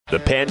the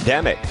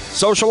pandemic,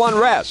 social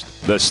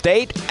unrest, the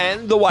state,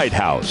 and the White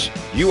House.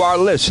 You are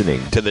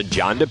listening to The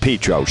John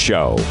DePetro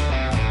Show.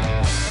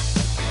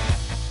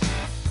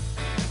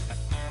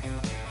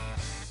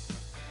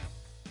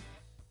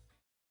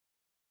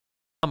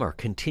 Summer,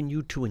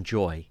 continue to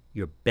enjoy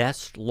your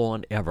best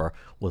lawn ever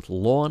with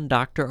Lawn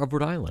Doctor of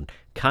Rhode Island.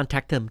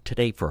 Contact them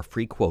today for a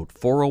free quote,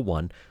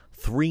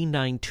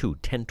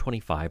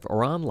 401-392-1025,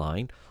 or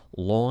online,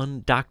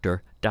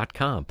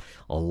 lawndoctor.com.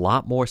 A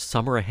lot more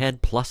summer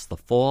ahead, plus the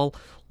fall.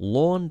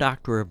 Lawn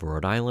Doctor of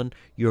Rhode Island,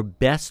 your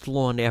best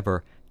lawn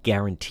ever,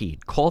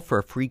 guaranteed. Call for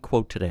a free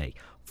quote today,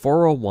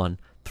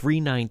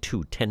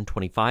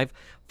 401-392-1025.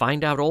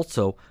 Find out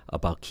also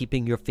about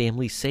keeping your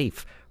family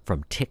safe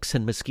from ticks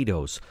and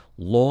mosquitoes.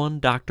 Lawn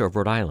Doctor of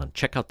Rhode Island.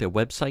 Check out their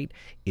website.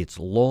 It's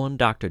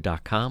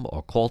lawndoctor.com,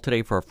 or call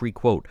today for a free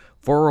quote,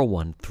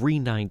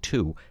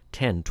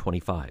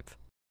 401-392-1025.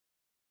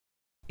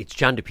 It's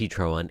John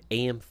DePetro on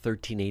AM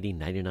 1380,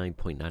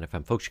 99.9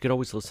 FM. Folks, you can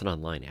always listen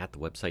online at the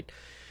website,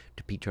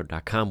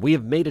 DePetro.com. We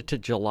have made it to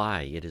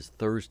July. It is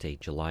Thursday,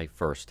 July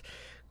 1st. A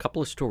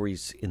couple of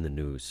stories in the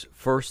news.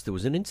 First, there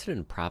was an incident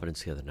in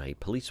Providence the other night.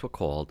 Police were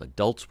called.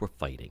 Adults were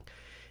fighting.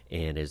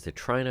 And as they're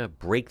trying to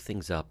break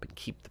things up and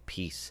keep the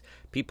peace,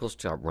 people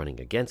start running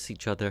against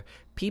each other.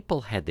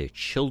 People had their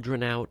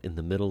children out in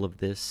the middle of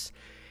this.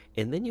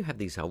 And then you have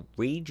these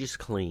outrageous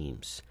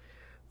claims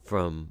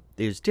from,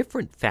 there's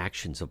different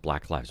factions of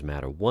Black Lives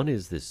Matter. One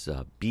is this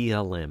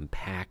BLM,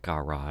 PAC,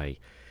 RI,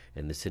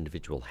 and this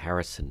individual,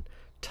 Harrison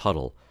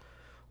Tuttle,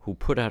 who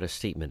put out a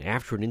statement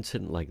after an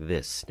incident like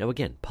this. Now,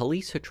 again,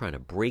 police are trying to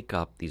break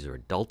up. These are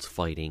adults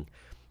fighting.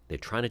 They're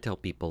trying to tell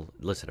people,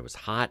 listen, it was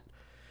hot.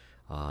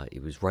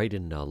 It was right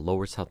in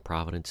lower South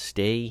Providence.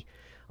 Stay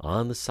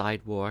on the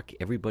sidewalk.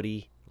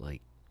 Everybody,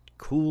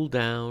 cool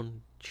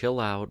down, chill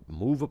out,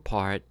 move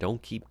apart.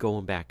 Don't keep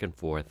going back and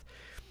forth.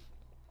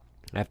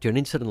 After an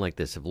incident like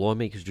this, if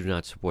lawmakers do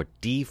not support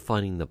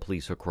defunding the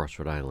police across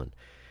Rhode Island,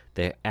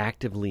 they're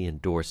actively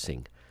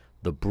endorsing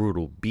the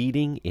brutal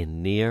beating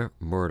and near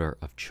murder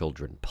of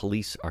children.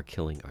 Police are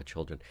killing our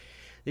children.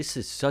 This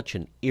is such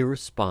an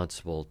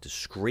irresponsible,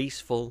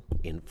 disgraceful,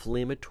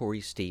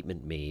 inflammatory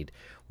statement made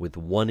with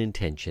one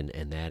intention,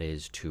 and that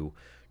is to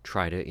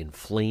try to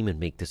inflame and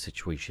make the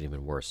situation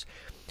even worse.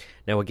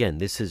 Now, again,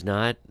 this is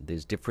not,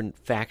 there's different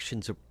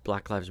factions of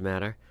Black Lives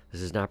Matter.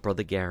 This is not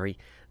Brother Gary.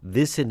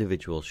 This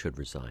individual should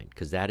resign,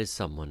 because that is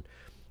someone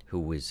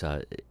who is,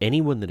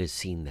 anyone that has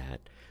seen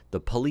that,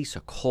 the police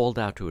are called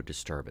out to a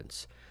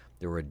disturbance.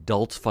 There are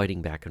adults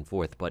fighting back and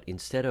forth, but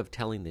instead of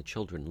telling the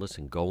children,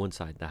 listen, go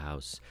inside the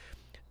house,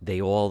 they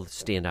all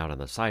stand out on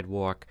the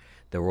sidewalk.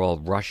 They're all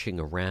rushing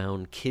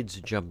around. Kids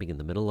are jumping in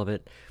the middle of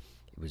it.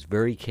 It was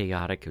very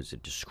chaotic. It was a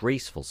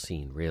disgraceful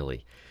scene,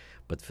 really.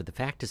 But for the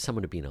fact of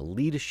someone to be in a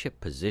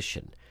leadership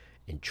position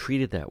and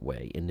treated that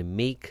way, and to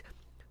make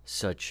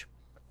such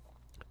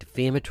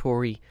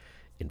defamatory,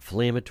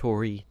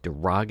 inflammatory,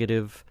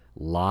 derogative,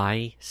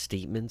 lie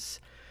statements,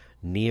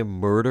 near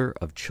murder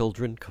of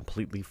children,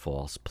 completely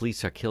false.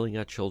 Police are killing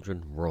our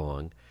children,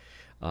 wrong.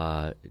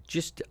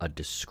 Just a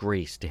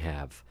disgrace to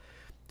have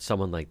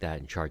someone like that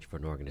in charge of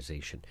an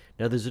organization.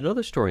 Now, there's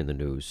another story in the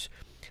news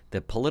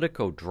that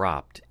Politico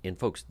dropped. And,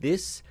 folks,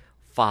 this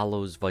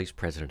follows Vice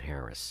President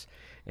Harris.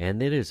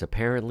 And it is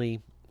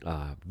apparently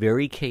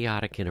very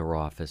chaotic in her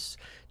office,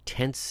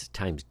 tense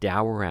times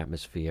dour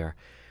atmosphere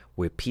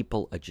where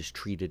people are just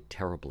treated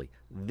terribly.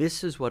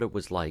 This is what it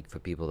was like for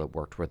people that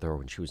worked with her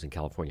when she was in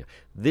California.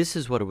 This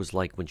is what it was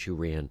like when she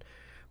ran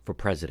for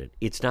president.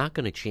 It's not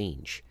going to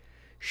change.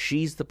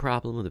 She's the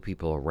problem, and the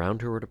people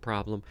around her are the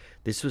problem.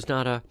 This was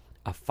not a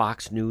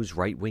Fox News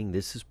right wing.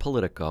 This is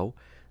Politico.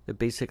 They're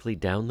basically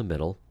down the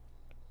middle.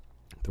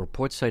 The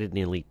report cited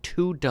nearly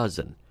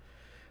 24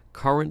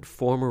 current,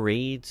 former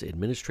aides,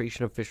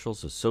 administration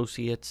officials,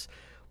 associates,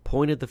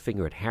 pointed the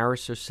finger at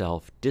Harris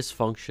herself,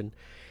 dysfunction.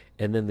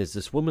 And then there's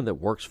this woman that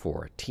works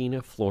for her,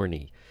 Tina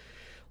Flournoy,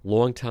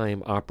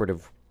 longtime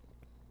operative,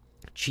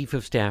 chief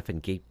of staff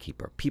and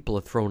gatekeeper. People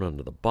are thrown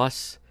under the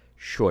bus,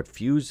 short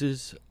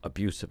fuses,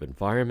 abusive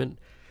environment.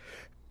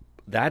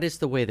 That is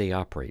the way they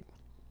operate.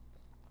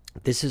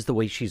 This is the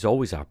way she's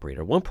always operated.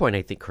 At one point,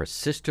 I think her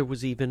sister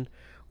was even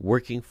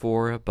working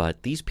for her,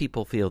 but these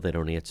people feel they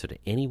don't answer to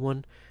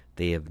anyone.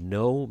 They have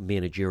no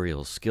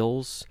managerial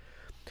skills.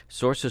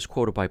 Sources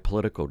quoted by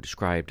Politico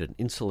described an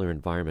insular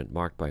environment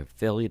marked by a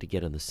failure to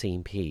get on the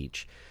same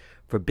page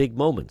for big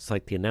moments,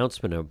 like the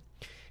announcement of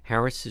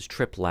Harris's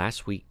trip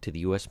last week to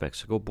the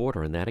U.S.-Mexico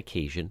border. On that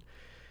occasion,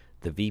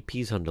 the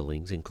VP's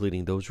underlings,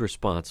 including those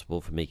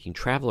responsible for making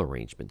travel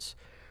arrangements,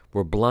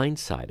 were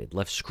blindsided,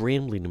 left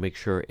scrambling to make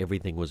sure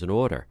everything was in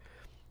order.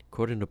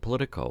 According to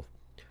Politico,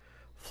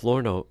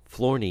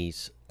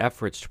 Flournoy's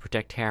efforts to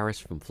protect Harris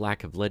from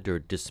flack have led to her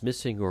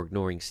dismissing or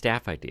ignoring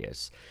staff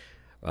ideas,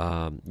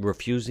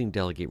 refusing to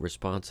delegate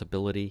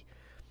responsibility,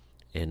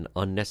 and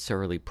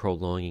unnecessarily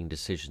prolonging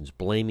decisions,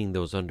 blaming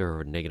those under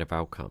her negative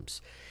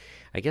outcomes.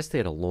 I guess they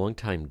had a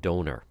longtime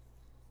donor,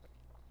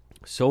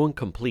 so in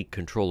complete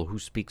control of who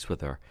speaks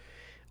with her,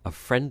 a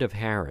friend of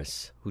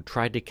Harris who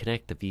tried to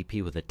connect the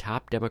VP with a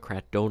top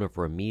Democrat donor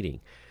for a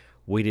meeting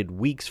waited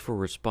weeks for a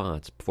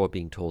response before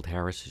being told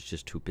Harris is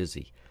just too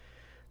busy.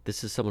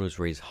 This is someone who's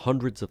raised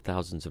hundreds of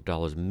thousands of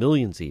dollars,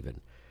 millions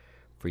even,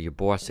 for your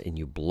boss, and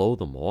you blow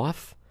them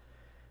off?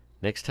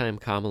 Next time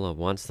Kamala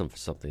wants them for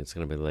something, it's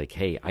going to be like,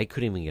 hey, I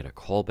couldn't even get a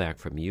call back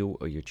from you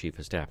or your chief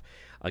of staff.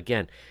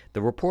 Again,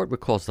 the report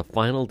recalls the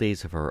final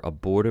days of her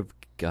abortive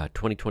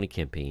 2020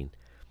 campaign,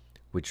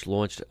 which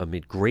launched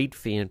amid great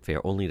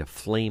fanfare only to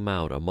flame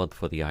out a month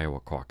for the Iowa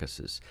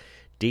caucuses.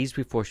 Days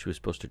before she was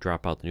supposed to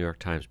drop out, the New York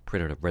Times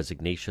printed a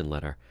resignation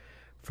letter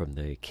from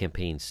the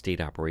campaign's state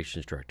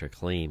operations director,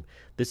 claim,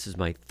 "This is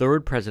my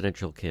third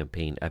presidential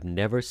campaign. I've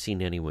never seen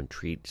anyone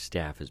treat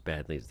staff as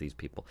badly as these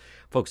people."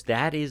 Folks,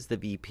 that is the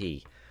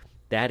VP.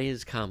 That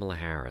is Kamala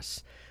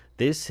Harris.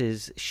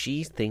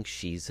 She thinks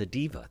she's a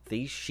diva.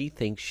 She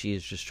thinks she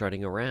is just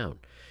strutting around.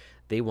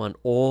 They want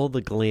all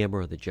the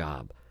glamour of the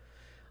job.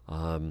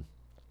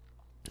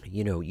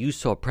 You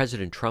saw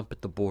President Trump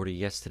at the border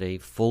yesterday,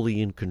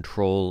 fully in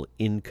control,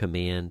 in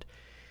command.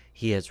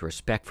 He has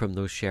respect from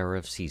those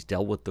sheriffs. He's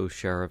dealt with those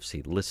sheriffs.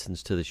 He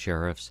listens to the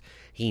sheriffs.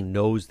 He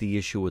knows the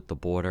issue at the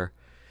border.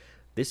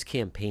 This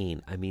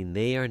campaign,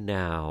 they are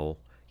now,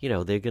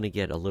 they're going to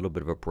get a little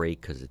bit of a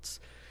break because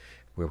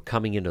we're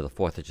coming into the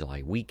 4th of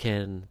July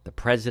weekend. The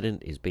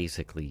president is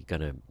basically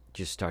going to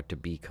just start to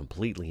be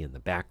completely in the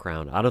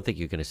background. I don't think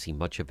you're going to see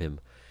much of him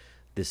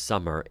this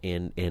summer,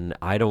 and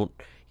I don't,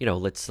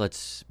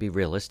 let's be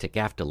realistic.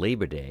 After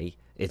Labor Day,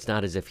 it's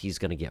not as if he's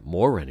going to get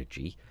more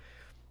energy.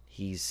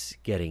 He's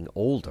getting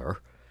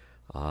older.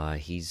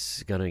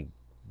 He's going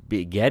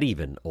to get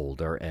even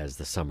older as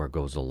the summer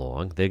goes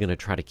along. They're going to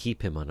try to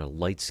keep him on a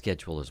light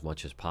schedule as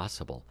much as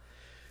possible.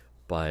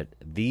 But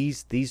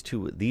these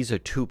are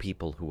two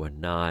people who are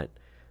not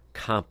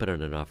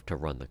competent enough to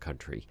run the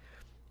country.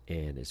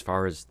 And as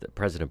far as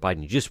President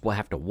Biden, you just will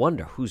have to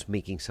wonder who's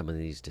making some of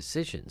these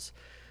decisions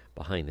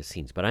behind the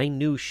scenes. But I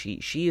knew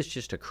she is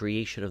just a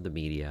creation of the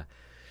media.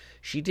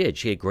 She did.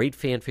 She had great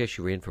fanfare.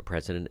 She ran for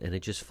president, and it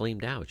just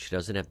flamed out. She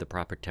doesn't have the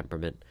proper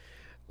temperament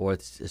or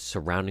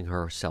surrounding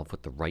herself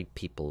with the right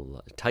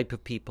people, type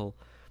of people,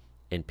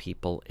 and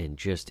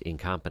just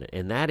incompetent.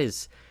 And that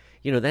is,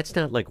 that's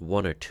not like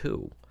one or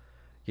two.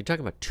 You're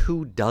talking about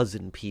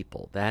 24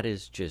 people. That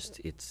is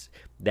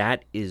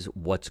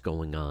what's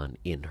going on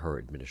in her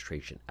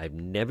administration. I've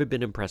never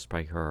been impressed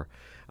by her.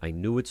 I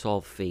knew it's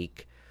all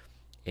fake.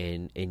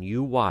 And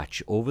you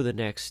watch over the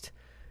next,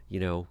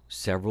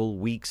 several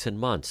weeks and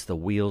months, the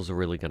wheels are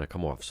really going to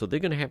come off. So they're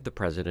going to have the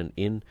president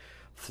in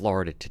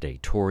Florida today,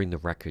 touring the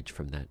wreckage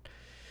from that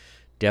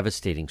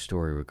devastating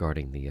story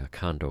regarding the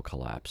condo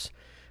collapse.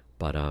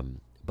 But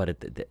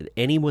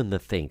anyone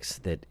that thinks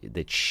that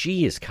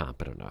she is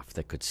competent enough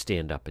that could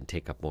stand up and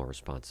take up more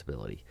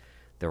responsibility,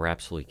 they're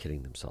absolutely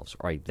kidding themselves.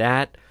 All right,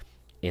 that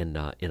and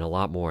a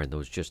lot more, and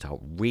those just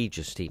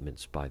outrageous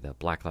statements by the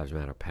Black Lives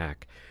Matter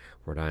PAC,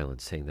 Rhode Island,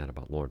 saying that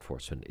about law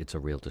enforcement. It's a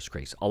real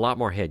disgrace. A lot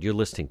more ahead. You're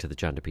listening to the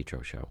John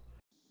DePietro Show.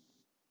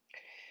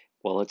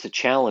 Well, it's a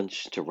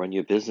challenge to run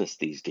your business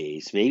these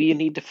days. Maybe you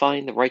need to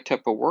find the right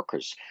type of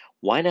workers.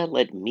 Why not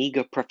let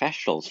MEGA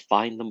Professionals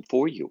find them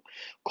for you?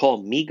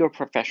 Call MEGA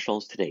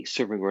Professionals today,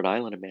 serving Rhode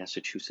Island and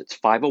Massachusetts,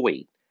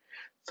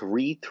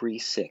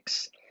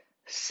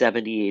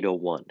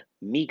 508-336-7801.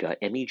 MEGA,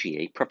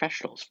 M-E-G-A,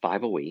 Professionals,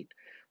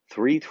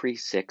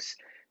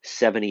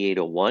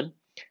 508-336-7801.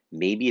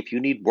 Maybe if you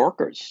need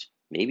workers,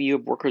 maybe you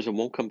have workers that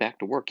won't come back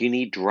to work. You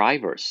need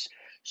drivers,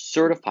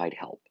 certified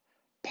help,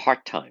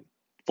 part-time,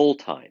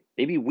 full-time,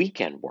 maybe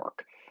weekend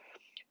work.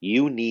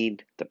 You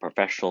need the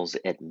professionals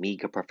at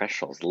MEGA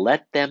Professionals.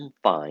 Let them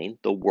find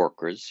the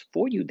workers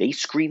for you. They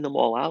screen them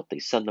all out. They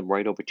send them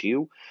right over to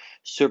you.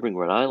 Serving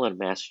Rhode Island,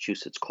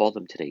 Massachusetts. Call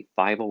them today,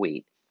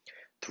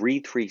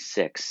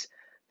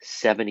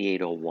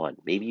 508-336-7801.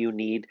 Maybe you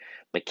need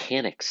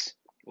mechanics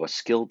or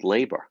skilled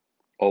labor,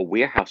 or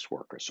warehouse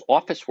workers,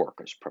 office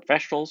workers,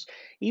 professionals,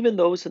 even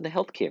those in the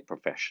healthcare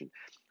profession.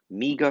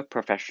 MEGA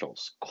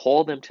Professionals.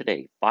 Call them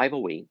today,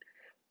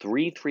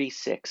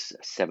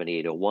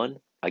 508-336-7801.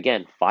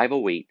 Again,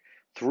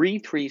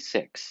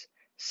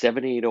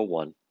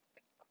 508-336-7801.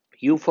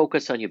 You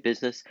focus on your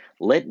business.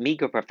 Let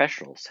MEGA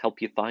Professionals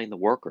help you find the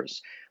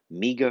workers.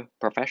 MEGA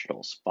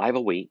Professionals,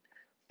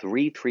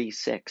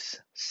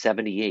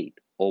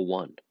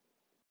 508-336-7801.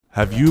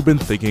 Have you been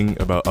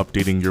thinking about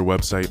updating your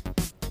website?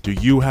 Do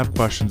you have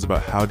questions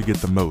about how to get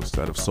the most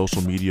out of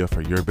social media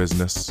for your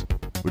business?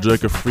 Would you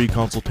like a free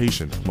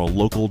consultation from a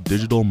local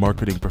digital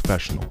marketing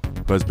professional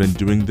who has been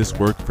doing this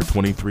work for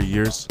 23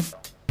 years?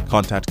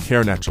 Contact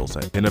Karen Etchels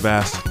at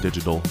Innovast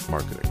Digital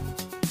Marketing.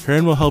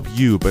 Karen will help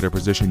you better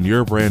position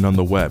your brand on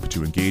the web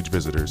to engage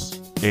visitors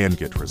and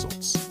get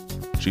results.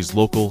 She's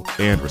local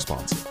and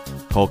responsive.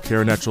 Call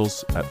Karen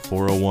Etchels at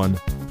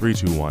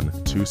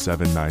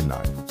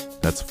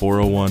 401-321-2799. That's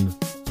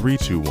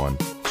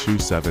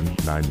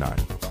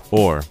 401-321-2799.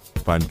 Or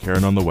find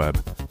Karen on the web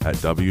at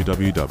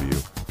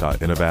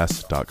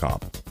www.innovast.com.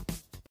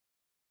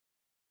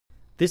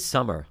 This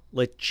summer,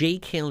 let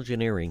JK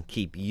Engineering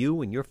keep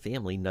you and your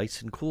family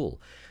nice and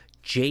cool.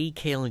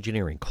 JK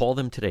Engineering. Call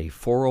them today,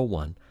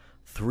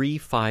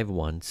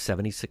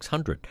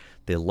 401-351-7600.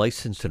 They're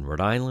licensed in Rhode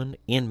Island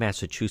and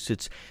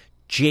Massachusetts.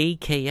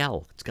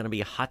 JKL. It's going to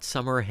be a hot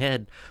summer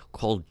ahead.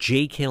 Call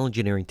JKL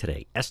Engineering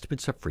today.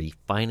 Estimates are free.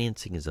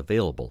 Financing is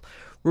available.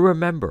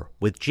 Remember,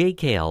 with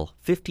JKL,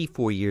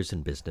 54 years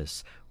in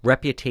business,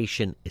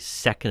 reputation is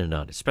second to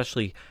none,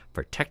 especially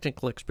for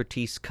technical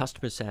expertise,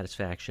 customer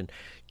satisfaction.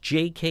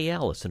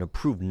 JKL is an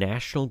approved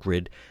National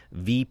Grid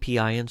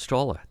VPI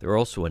installer. They're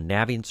also a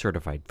Navien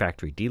certified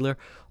factory dealer.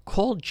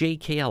 Call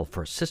JKL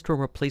for a system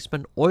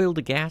replacement, oil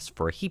to gas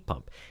for a heat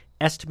pump.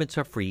 Estimates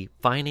are free.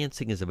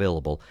 Financing is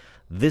available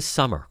this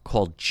summer.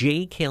 Call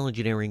JKL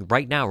Engineering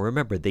right now.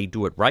 Remember, they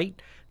do it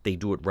right. They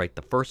do it right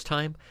the first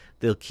time.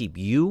 They'll keep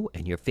you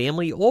and your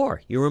family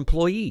or your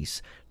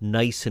employees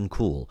nice and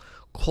cool.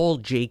 Call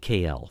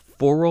JKL,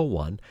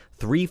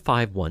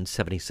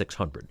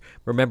 401-351-7600.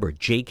 Remember,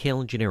 JKL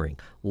Engineering,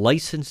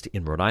 licensed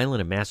in Rhode Island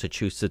and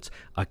Massachusetts,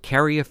 a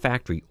Carrier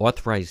Factory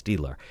authorized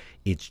dealer.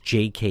 It's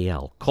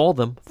JKL. Call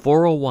them,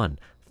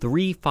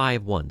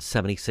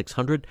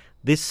 401-351-7600.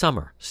 This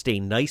summer, stay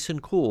nice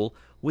and cool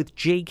with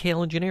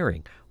JKL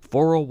Engineering,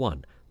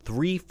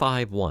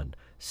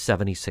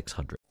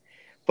 401-351-7600.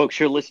 Folks,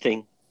 you're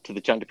listening to the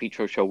John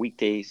DePietro Show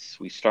weekdays.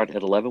 We start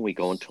at 11. We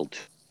go until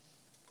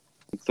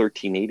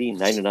 1380,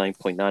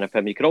 99.9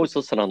 FM. You can always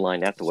listen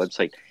online at the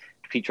website,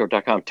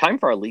 DePietro.com. Time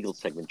for our legal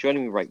segment.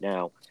 Joining me right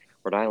now,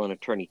 Rhode Island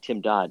attorney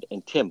Tim Dodd.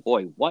 And Tim,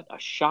 boy, what a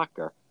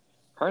shocker.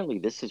 Apparently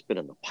this has been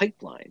in the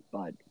pipeline,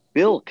 but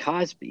Bill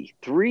Cosby,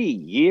 3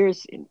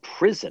 years in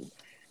prison.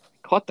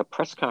 Caught the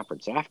press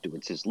conference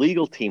afterwards, his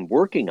legal team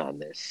working on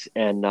this.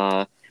 And,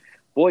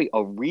 boy,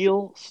 a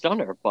real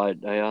stunner. But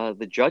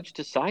the judge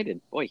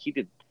decided, boy, he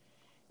did,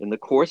 in the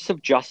course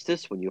of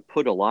justice, when you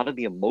put a lot of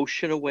the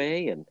emotion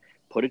away and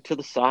put it to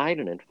the side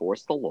and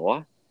enforce the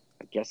law,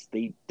 I guess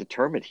they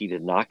determined he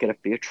did not get a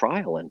fair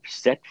trial and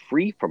set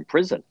free from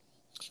prison.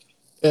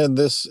 And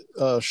this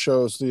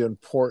shows the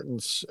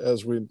importance,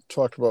 as we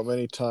talked about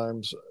many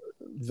times,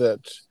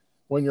 that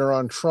when you're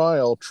on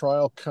trial,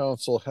 trial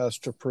counsel has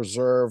to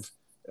preserve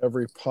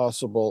every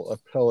possible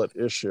appellate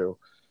issue.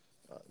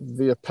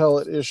 The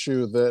appellate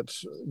issue that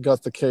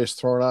got the case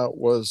thrown out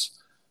was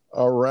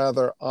a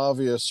rather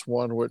obvious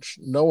one, which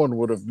no one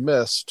would have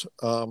missed.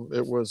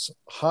 It was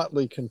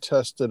hotly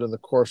contested in the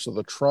course of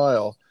the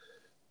trial,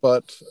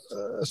 but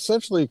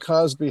essentially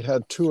Cosby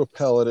had two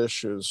appellate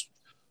issues.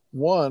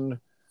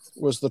 One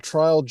was the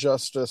trial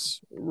justice.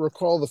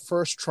 Recall the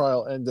first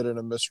trial ended in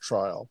a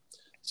mistrial.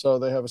 So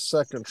they have a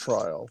second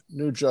trial,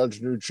 new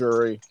judge, new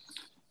jury.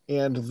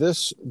 And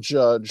this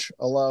judge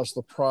allows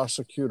the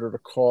prosecutor to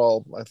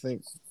call, I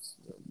think,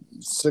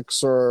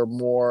 6 or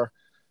more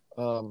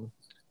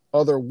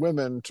other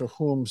women to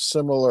whom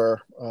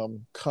similar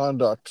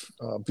conduct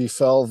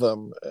befell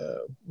them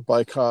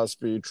by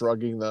Cosby,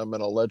 drugging them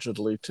and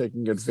allegedly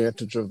taking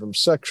advantage of them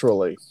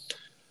sexually.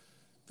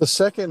 The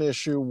second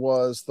issue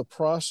was the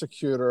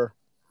prosecutor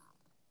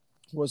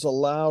was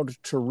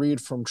allowed to read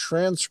from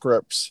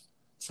transcripts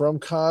from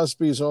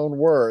Cosby's own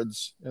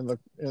words in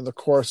the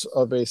course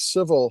of a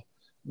civil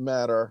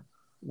matter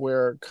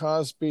where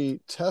Cosby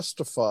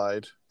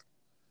testified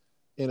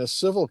in a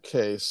civil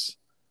case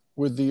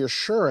with the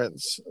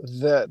assurance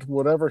that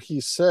whatever he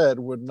said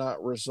would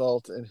not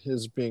result in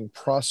his being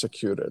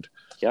prosecuted.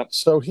 Yep.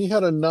 So he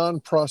had a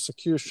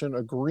non-prosecution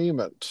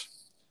agreement.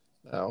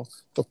 Now,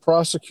 the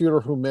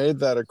prosecutor who made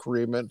that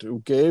agreement,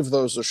 who gave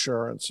those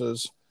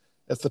assurances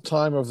at the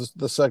time of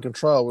the second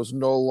trial, was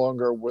no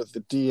longer with the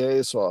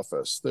DA's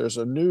office. There's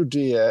a new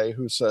DA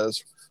who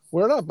says,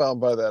 we're not bound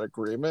by that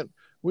agreement.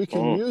 We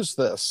can use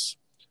this.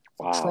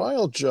 Wow.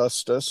 Trial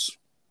justice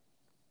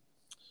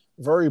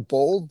very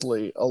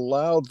boldly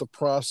allowed the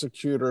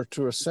prosecutor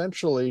to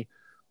essentially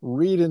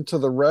read into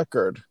the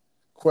record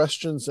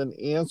questions and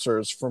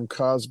answers from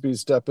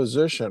Cosby's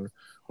deposition,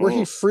 where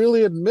he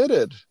freely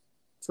admitted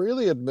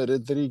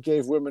that he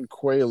gave women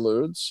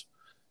quaaludes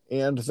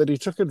and that he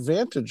took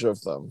advantage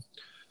of them.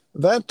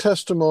 That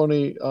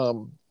testimony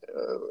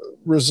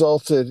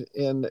resulted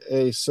in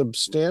a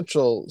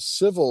substantial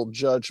civil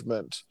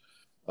judgment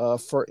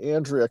for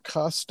Andrea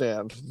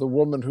Costand, the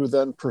woman who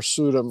then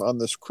pursued him on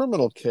this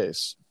criminal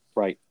case.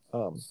 Right.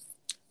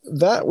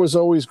 That was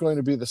always going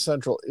to be the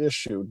central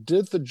issue.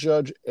 Did the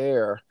judge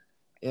err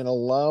in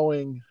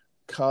allowing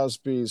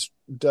Cosby's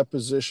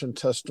deposition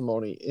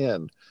testimony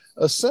in?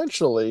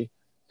 Essentially,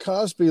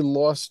 Cosby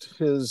lost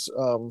his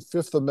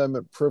Fifth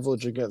Amendment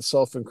privilege against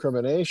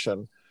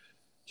self-incrimination.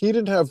 He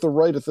didn't have the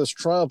right at this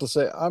trial to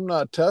say, I'm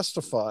not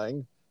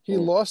testifying. He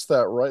lost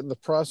that right, and the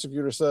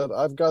prosecutor said,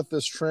 I've got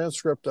this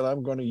transcript and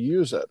I'm going to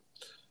use it.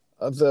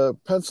 The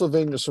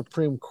Pennsylvania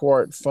Supreme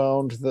Court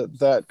found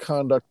that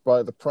conduct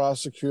by the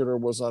prosecutor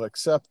was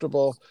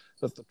unacceptable,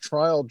 that the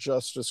trial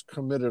justice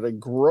committed a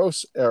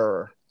gross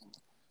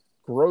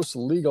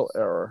legal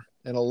error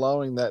in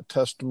allowing that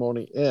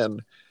testimony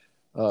in,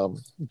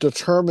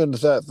 determined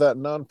that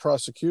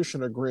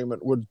non-prosecution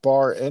agreement would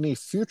bar any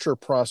future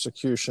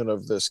prosecution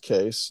of this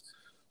case.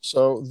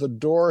 So the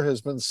door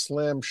has been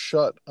slammed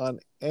shut on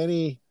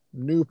any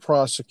new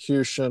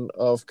prosecution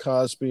of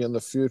Cosby in the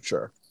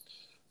future.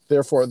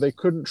 Therefore, they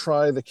couldn't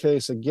try the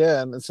case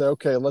again and say,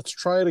 okay, let's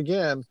try it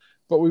again,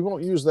 but we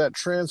won't use that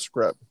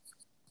transcript.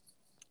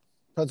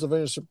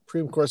 Pennsylvania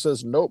Supreme Court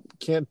says, nope,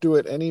 can't do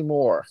it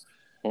anymore.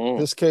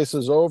 This case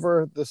is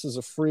over. This is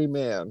a free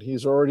man.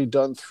 He's already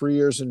done 3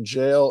 years in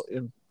jail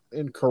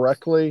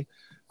incorrectly.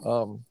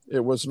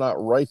 It was not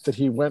right that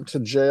he went to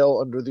jail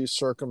under these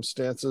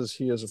circumstances.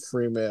 He is a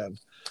free man.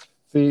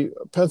 The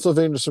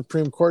Pennsylvania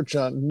Supreme Court,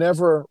 John,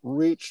 never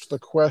reached the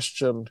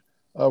question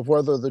of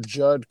whether the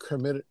judge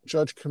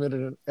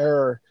committed an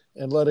error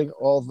in letting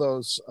all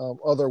those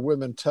other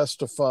women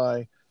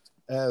testify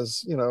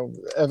as,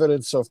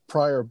 evidence of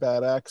prior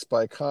bad acts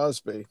by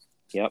Cosby.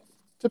 Yep.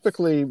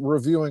 Typically,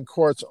 reviewing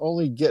courts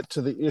only get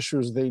to the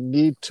issues they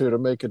need to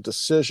make a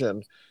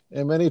decision.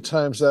 And many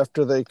times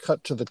after they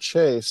cut to the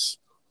chase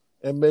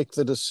and make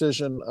the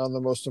decision on the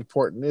most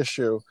important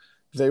issue,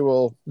 they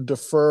will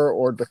defer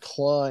or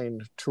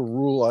decline to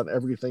rule on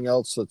everything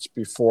else that's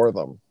before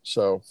them.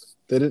 So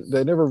I think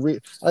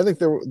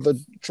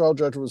the trial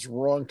judge was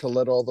wrong to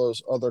let all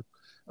those other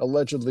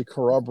allegedly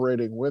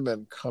corroborating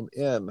women come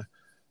in.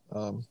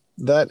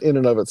 That in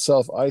and of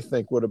itself, I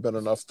think, would have been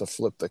enough to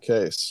flip the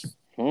case.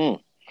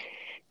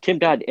 Tim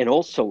Dodd, and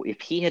also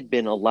if he had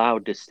been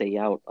allowed to stay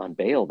out on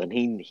bail, then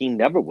he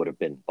never would have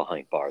been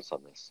behind bars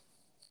on this.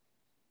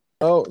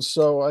 Oh,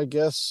 so I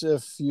guess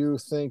if you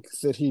think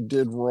that he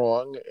did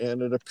wrong,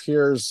 and it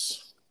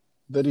appears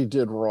that he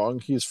did wrong,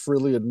 he's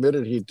freely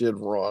admitted he did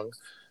wrong.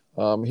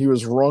 He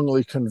was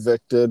wrongly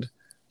convicted.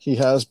 He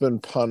has been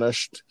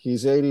punished.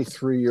 He's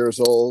 83 years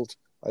old.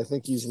 I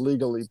think he's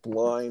legally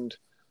blind.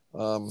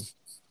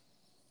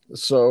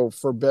 So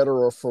for better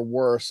or for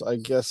worse, I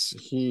guess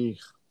he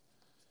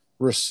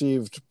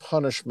received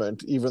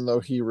punishment, even though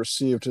he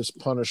received his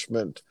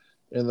punishment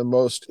in the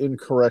most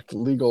incorrect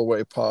legal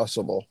way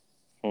possible.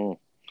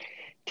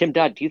 Tim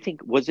Dodd, do you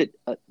think, was it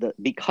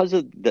because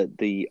of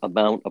the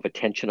amount of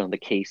attention on the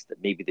case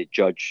that maybe the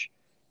judge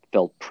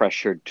felt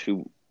pressured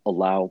to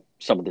allow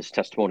some of this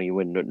testimony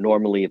when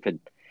normally if it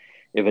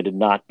had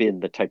not been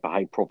the type of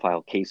high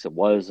profile case it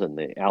was and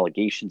the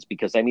allegations,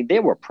 because I mean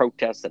there were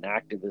protests and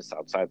activists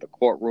outside the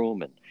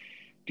courtroom, and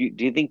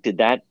do you think did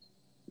that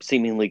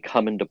seemingly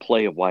come into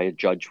play of why a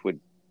judge would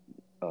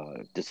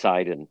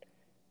decide and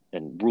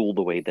rule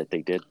the way that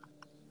they did?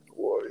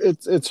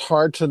 It's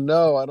hard to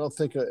know. I don't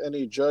think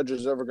any judge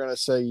is ever going to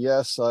say,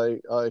 yes, I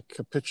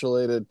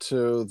capitulated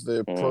to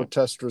the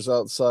protesters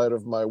outside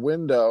of my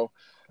window.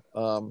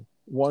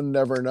 One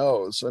never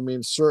knows. I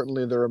mean,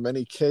 certainly there are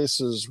many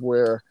cases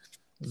where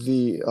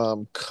the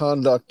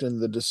conduct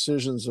and the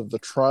decisions of the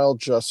trial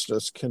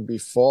justice can be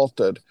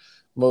faulted.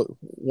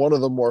 One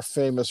of the more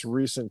famous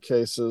recent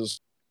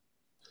cases,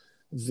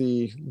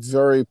 the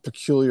very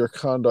peculiar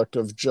conduct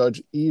of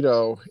Judge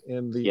Ito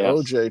in the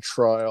OJ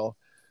trial,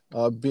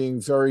 being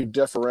very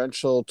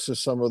deferential to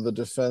some of the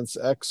defense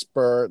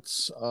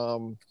experts,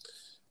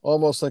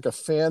 almost like a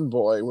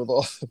fanboy with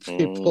all the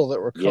people that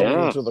were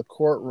coming into the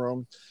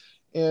courtroom.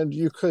 And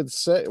you could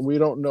say, we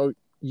don't know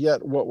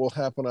yet what will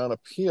happen on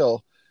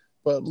appeal,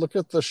 but look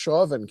at the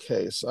Chauvin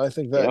case. I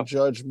think that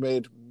judge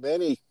made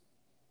many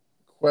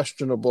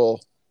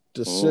questionable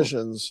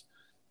decisions.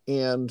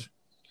 And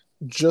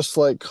just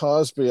like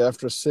Cosby,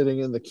 after sitting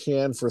in the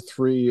can for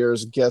 3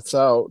 years, gets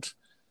out.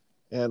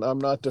 And I'm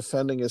not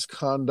defending his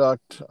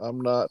conduct.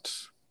 I'm not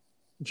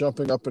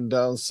jumping up and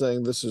down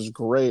saying this is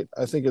great.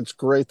 I think it's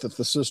great that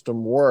the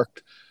system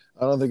worked.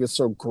 I don't think it's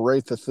so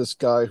great that this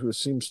guy, who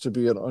seems to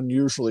be an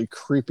unusually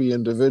creepy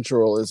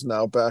individual, is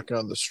now back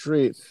on the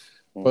street.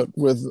 But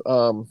with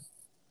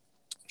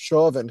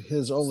Chauvin,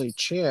 his only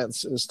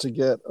chance is to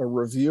get a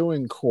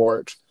reviewing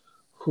court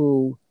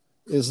who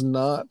is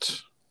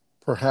not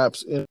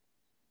perhaps in.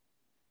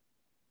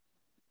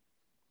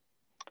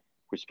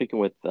 We're speaking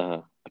with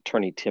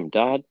attorney Tim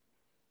Dodd,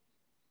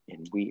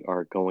 and we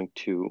are going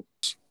to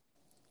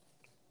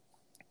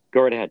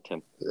go right ahead,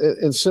 Tim.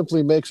 It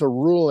simply makes a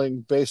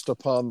ruling based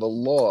upon the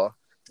law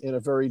in a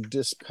very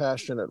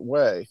dispassionate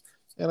way.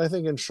 And I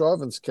think in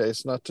Chauvin's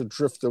case, not to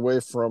drift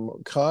away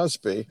from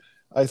Cosby,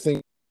 I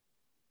think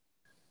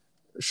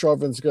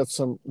Chauvin's got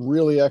some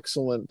really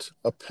excellent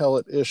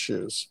appellate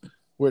issues,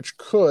 which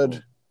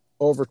could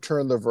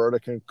overturn the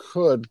verdict and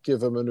could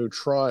give him a new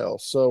trial.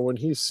 So when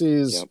he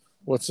sees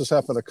what's just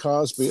happened to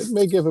Cosby, it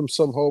may give him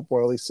some hope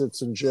while he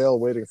sits in jail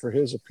waiting for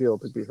his appeal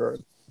to be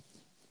heard.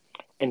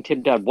 And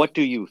Tim Dodd, what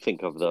do you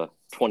think of the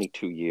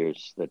 22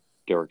 years that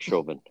Derek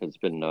Chauvin has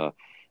been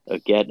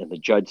again, and the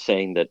judge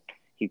saying that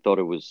he thought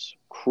it was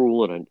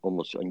cruel and an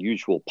almost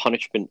unusual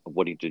punishment of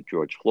what he did to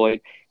George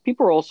Floyd?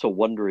 People are also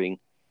wondering,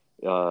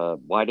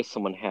 why does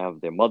someone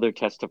have their mother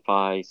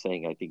testify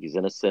saying, I think he's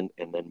innocent,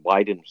 and then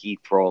why didn't he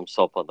throw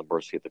himself on the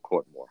mercy of the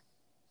court more?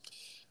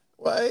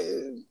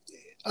 Well,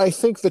 I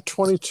think the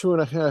 22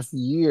 and a half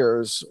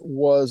years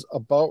was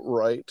about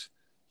right.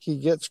 He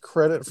gets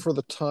credit for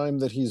the time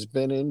that he's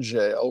been in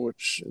jail,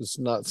 which is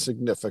not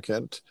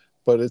significant,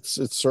 but it's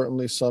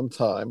certainly some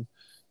time.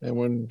 And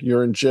when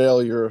you're in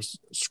jail, you're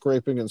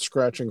scraping and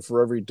scratching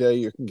for every day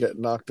you can get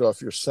knocked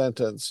off your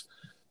sentence.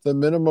 The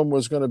minimum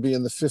was going to be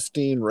in the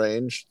 15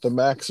 range. The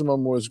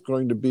maximum was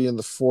going to be in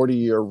the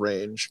 40-year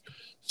range.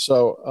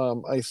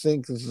 So I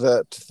think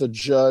that the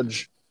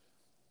judge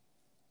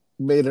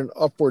made an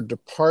upward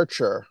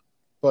departure,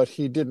 but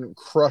he didn't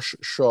crush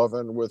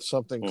Chauvin with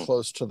something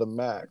close to the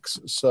max.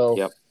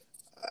 So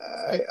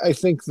I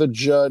think the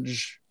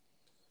judge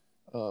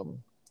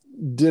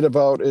did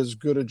about as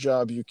good a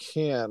job you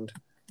can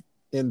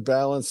in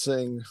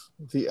balancing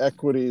the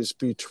equities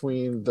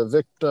between the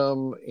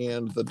victim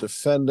and the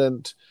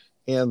defendant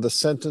and the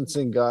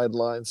sentencing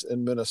guidelines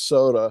in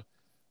Minnesota.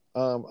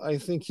 I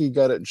think he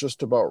got it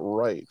just about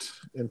right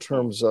in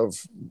terms of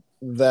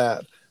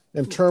that.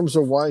 In terms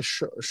of why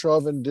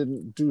Chauvin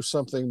didn't do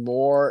something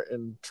more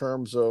in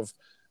terms of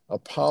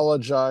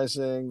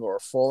apologizing or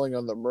falling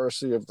on the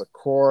mercy of the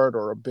court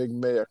or a big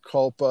mea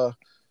culpa,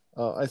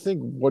 I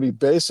think what he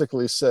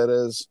basically said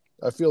is,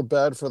 I feel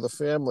bad for the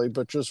family,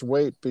 but just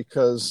wait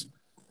because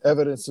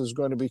evidence is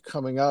going to be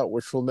coming out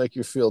which will make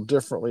you feel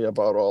differently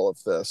about all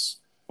of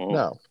this.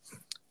 Now,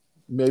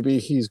 maybe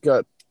he's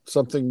got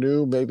something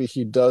new, maybe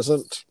he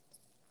doesn't.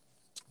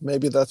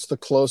 Maybe that's the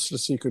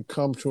closest he could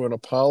come to an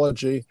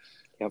apology.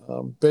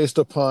 Based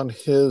upon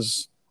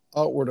his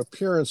outward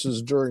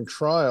appearances during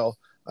trial,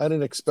 I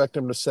didn't expect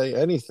him to say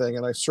anything,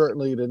 and I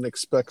certainly didn't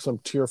expect some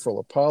tearful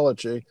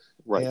apology.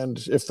 Right. And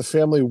if the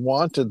family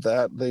wanted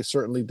that, they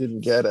certainly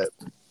didn't get it.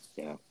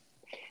 Yeah.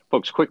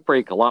 Folks, quick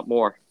break, a lot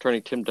more.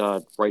 Attorney Tim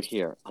Dodd right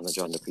here on the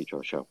John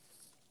DePietro Show.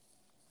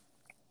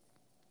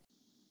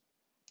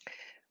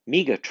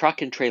 Mega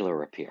Truck and Trailer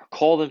Repair.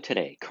 Call them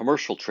today.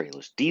 Commercial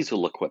trailers,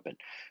 diesel equipment,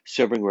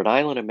 serving Rhode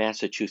Island and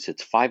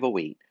Massachusetts.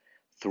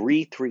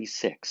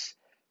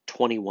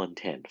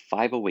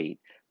 508-336-2110.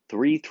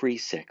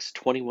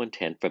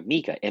 508-336-2110 for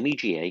Mega,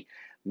 M-E-G-A,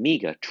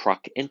 Mega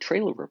Truck and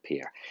Trailer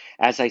Repair.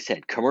 As I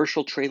said,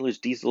 commercial trailers,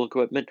 diesel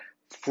equipment,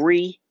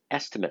 free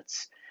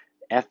estimates,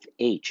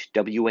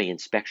 FHWA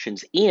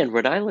inspections, and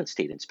Rhode Island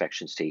State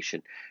Inspection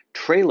Station,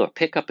 trailer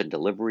pickup and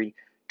delivery,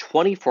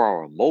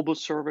 24-hour mobile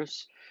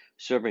service,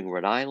 serving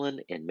Rhode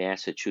Island and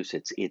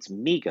Massachusetts. It's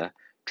Mega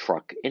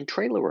Truck and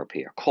Trailer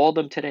Repair. Call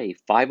them today,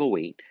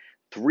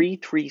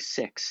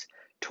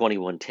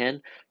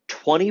 508-336-2110,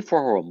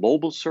 24-hour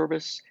mobile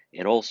service,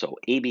 and also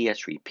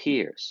ABS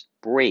repairs,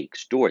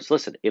 brakes, doors.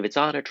 Listen, if it's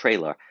on a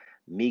trailer,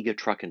 Mega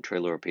Truck and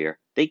Trailer Repair,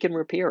 they can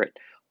repair it.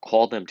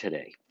 Call them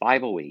today,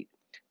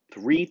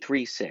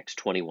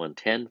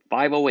 508-336-2110,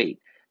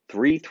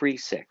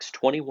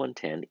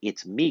 508-336-2110.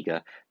 It's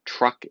Mega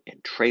Truck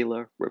and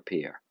Trailer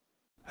Repair.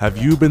 Have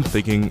you been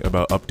thinking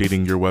about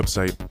updating your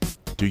website?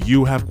 Do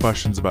you have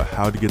questions about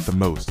how to get the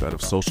most out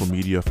of social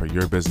media for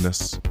your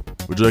business?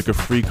 Would you like a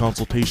free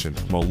consultation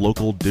from a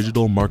local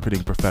digital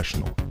marketing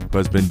professional who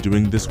has been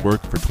doing this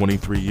work for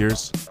 23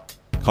 years?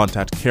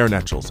 Contact Karen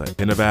Etchels at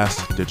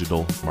Innovast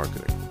Digital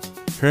Marketing.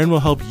 Karen will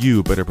help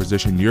you better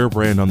position your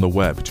brand on the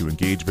web to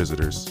engage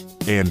visitors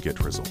and get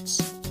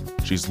results.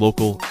 She's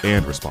local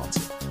and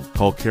responsive.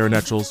 Call Karen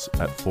Etchels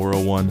at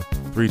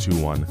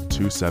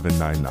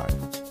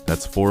 401-321-2799.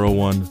 That's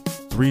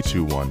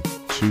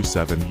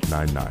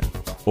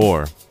 401-321-2799.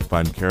 Or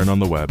find Karen on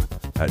the web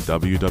at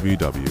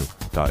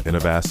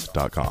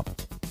www.innovast.com.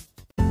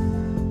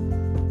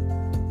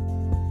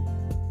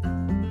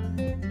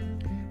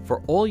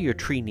 For all your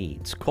tree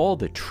needs, call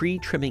the tree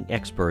trimming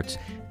experts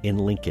in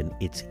Lincoln.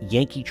 It's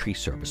Yankee Tree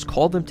Service.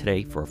 Call them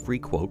today for a free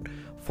quote,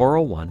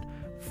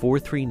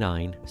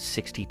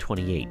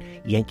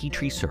 401-439-6028. Yankee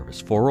Tree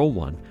Service,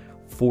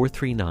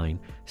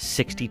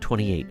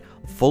 401-439-6028.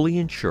 Fully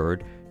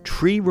insured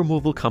tree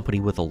removal company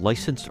with a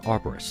licensed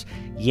arborist.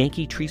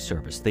 Yankee Tree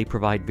Service. They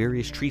provide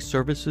various tree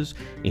services,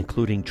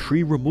 including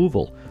tree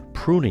removal,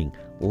 pruning,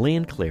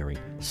 land clearing,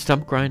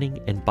 stump grinding,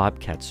 and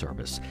bobcat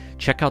service.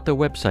 Check out their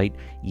website,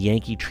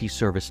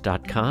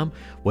 yankeetreeservice.com.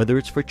 Whether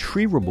it's for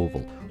tree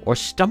removal or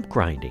stump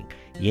grinding,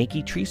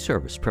 Yankee Tree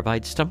Service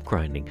provides stump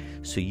grinding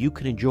so you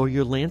can enjoy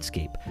your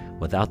landscape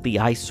without the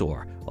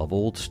eyesore of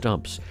old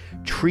stumps.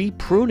 Tree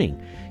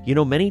pruning. You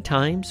know, many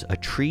times a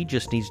tree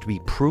just needs to be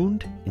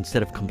pruned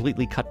instead of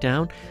completely cut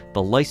down.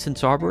 The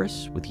licensed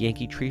arborists with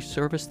Yankee Tree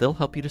Service, they'll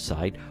help you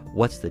decide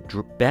what's the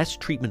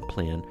best treatment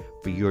plan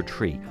for your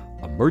tree.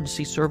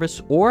 Emergency service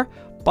or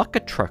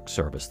bucket truck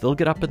service. They'll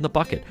get up in the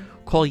bucket.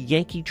 Call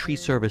Yankee Tree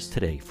Service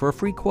today for a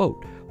free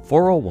quote,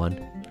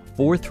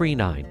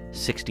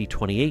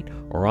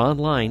 401-439-6028, or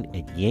online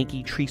at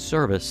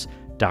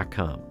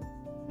yankeetreeservice.com.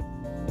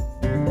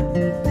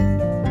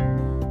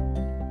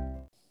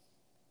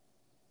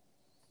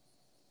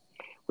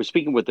 We're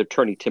speaking with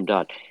attorney Tim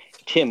Dodd.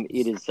 Tim,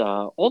 it is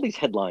all these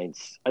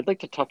headlines. I'd like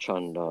to touch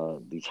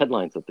on these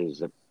headlines that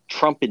there's a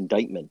Trump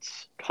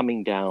indictments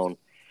coming down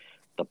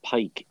the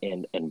pike.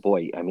 And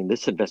boy, I mean,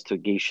 this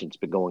investigation's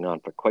been going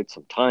on for quite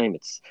some time.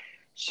 It's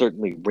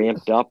certainly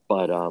ramped up,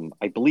 but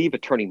I believe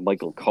attorney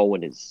Michael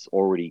Cohen is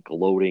already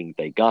gloating.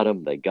 They got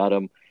him. They got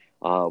him.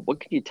 What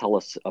can you tell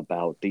us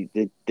about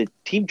the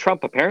Team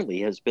Trump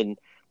apparently has been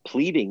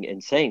pleading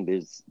and saying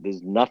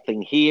there's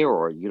nothing here,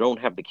 or you don't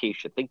have the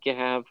case you think you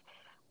have.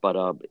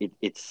 But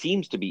it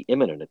seems to be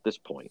imminent at this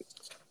point.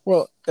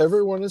 Well,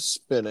 everyone is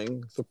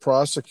spinning. The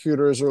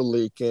prosecutors are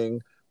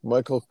leaking.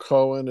 Michael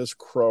Cohen is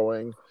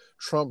crowing.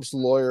 Trump's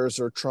lawyers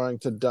are trying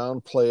to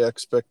downplay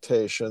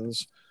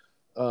expectations.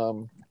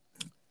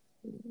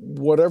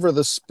 Whatever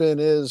the spin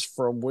is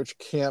from which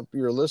camp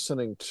you're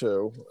listening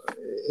to,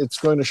 it's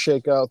going to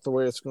shake out the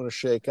way it's going to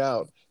shake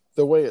out.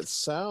 The way it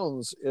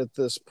sounds at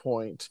this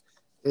point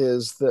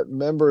is that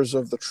members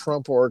of the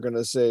Trump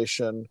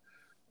organization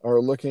are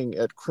looking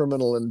at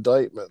criminal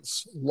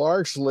indictments,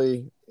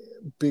 largely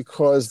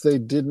because they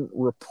didn't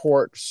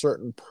report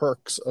certain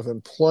perks of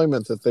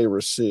employment that they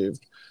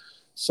received.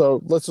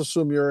 So let's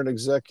assume you're an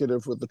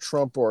executive with the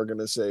Trump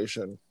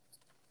organization,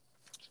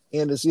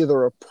 and it's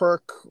either a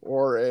perk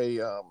or a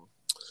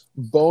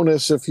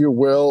bonus, if you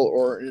will,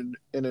 or an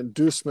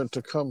inducement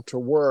to come to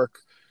work.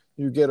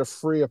 You get a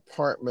free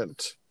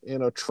apartment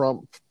in a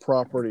Trump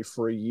property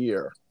for a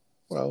year.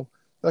 Well,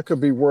 that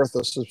could be worth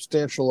a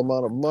substantial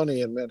amount of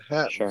money in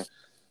Manhattan. Sure.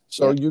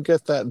 So you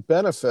get that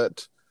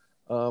benefit.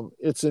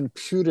 It's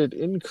imputed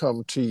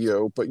income to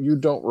you, but you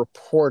don't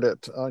report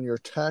it on your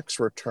tax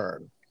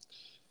return.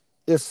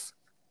 If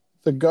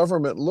the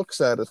government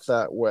looks at it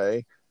that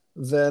way,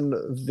 then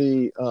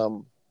the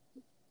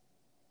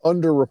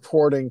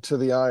underreporting to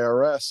the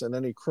IRS and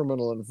any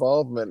criminal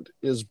involvement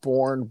is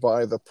borne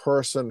by the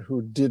person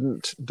who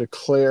didn't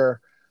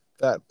declare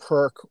that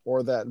perk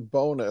or that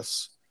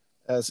bonus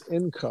as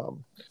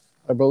income.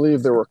 I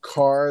believe there were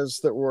cars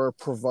that were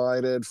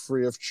provided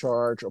free of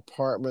charge,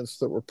 apartments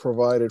that were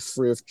provided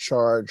free of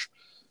charge,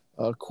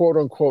 quote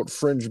unquote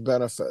fringe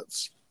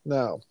benefits.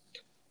 Now,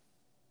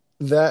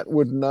 that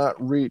would not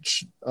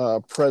reach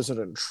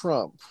President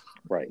Trump.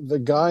 Right. The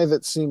guy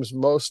that seems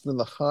most in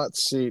the hot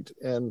seat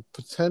and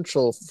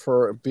potential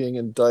for being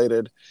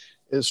indicted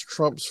is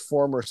Trump's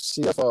former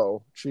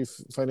CFO, Chief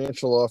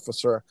Financial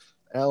Officer,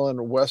 Alan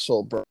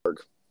Weisselberg,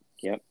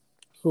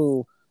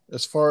 who,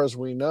 as far as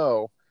we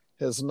know,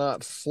 has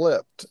not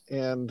flipped.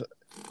 And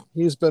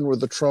he's been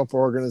with the Trump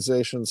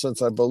organization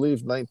since, I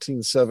believe,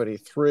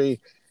 1973.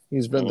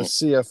 He's been the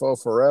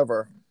CFO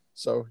forever.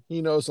 So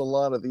he knows a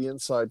lot of the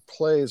inside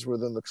plays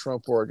within the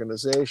Trump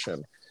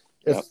organization.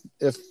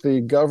 If the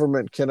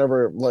government can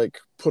ever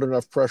put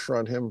enough pressure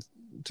on him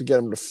to get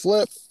him to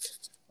flip,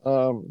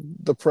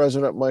 the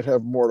president might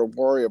have more to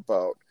worry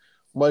about.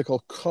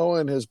 Michael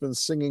Cohen has been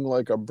singing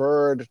like a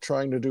bird,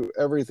 trying to do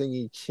everything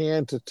he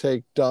can to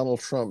take Donald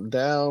Trump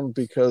down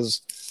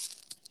because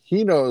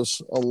he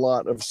knows a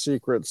lot of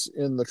secrets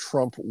in the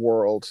Trump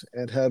world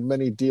and had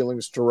many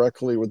dealings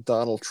directly with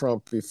Donald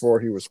Trump before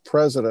he was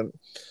president.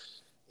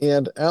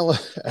 And Alan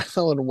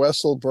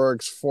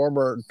Weisselberg's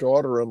former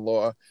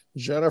daughter-in-law,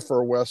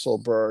 Jennifer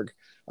Weisselberg,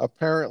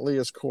 apparently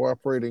is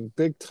cooperating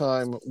big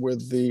time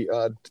with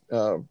the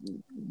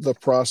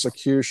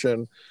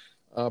prosecution,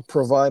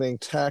 providing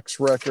tax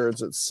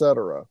records,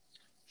 etc.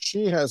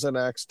 She has an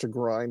axe to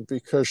grind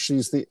because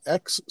she's the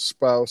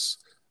ex-spouse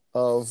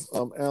of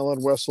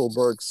Alan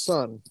Weisselberg's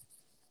son.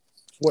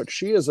 What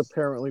she is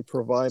apparently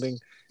providing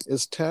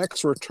is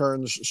tax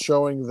returns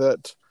showing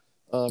that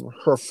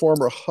her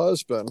former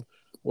husband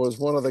was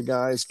one of the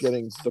guys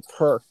getting the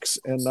perks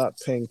and not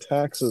paying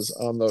taxes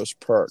on those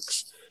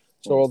perks.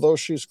 So although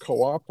she's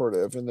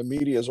cooperative and the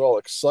media is all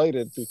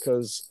excited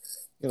because,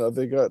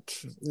 they got,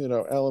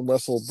 Alan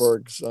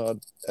Weisselberg's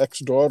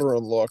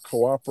ex-daughter-in-law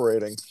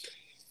cooperating,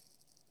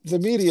 the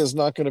media is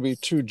not going to be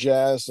too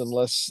jazzed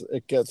unless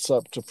it gets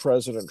up to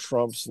President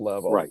Trump's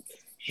level. Right.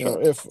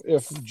 Sure.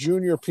 If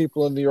junior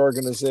people in the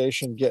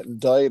organization get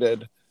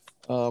indicted,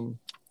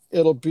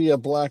 it'll be a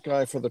black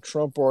eye for the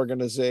Trump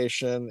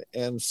organization,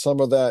 and some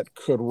of that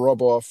could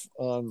rub off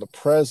on the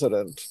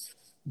president.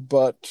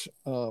 But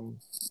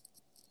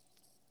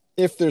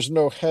if there's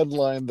no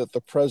headline that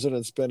the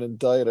president's been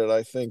indicted,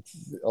 I think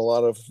a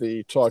lot of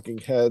the talking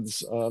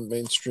heads on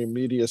mainstream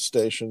media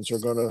stations are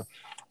going to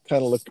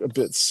kind of look a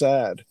bit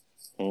sad.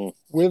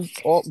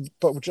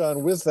 But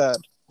John, with that,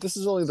 this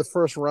is only the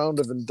first round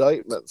of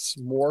indictments.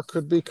 More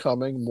could be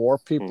coming. More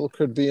people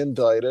could be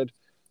indicted.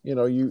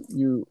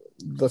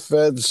 The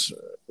feds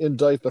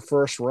indict the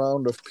first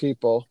round of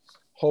people,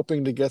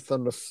 hoping to get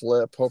them to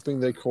flip, hoping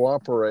they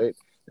cooperate,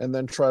 and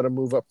then try to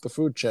move up the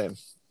food chain.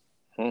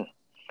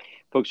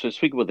 Folks, we're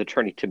speaking with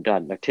attorney Tim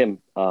Dodd. Now, Tim,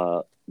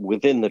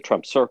 within the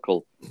Trump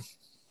circle,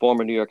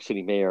 former New York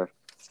City Mayor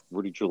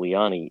Rudy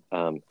Giuliani,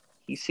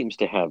 he seems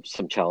to have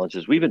some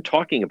challenges. We've been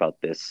talking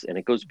about this, and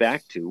it goes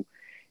back to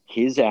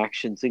his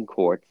actions in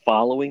court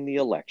following the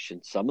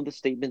election, some of the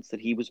statements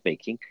that he was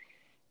making.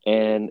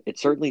 And it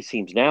certainly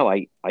seems now,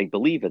 I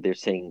believe that they're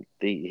saying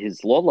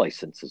his law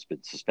license has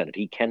been suspended.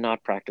 He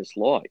cannot practice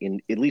law,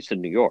 at least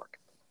in New York.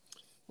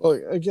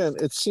 Well, again,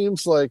 it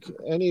seems like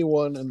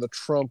anyone in the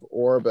Trump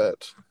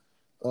orbit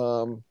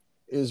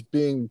is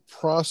being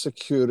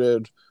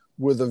prosecuted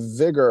with a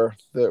vigor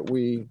that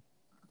we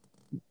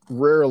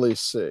rarely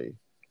see.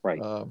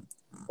 Right.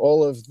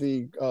 All of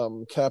the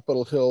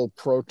Capitol Hill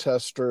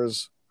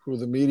protesters who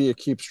the media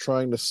keeps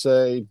trying to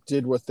say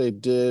did what they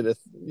did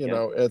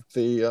at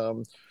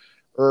the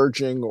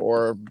urging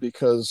or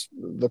because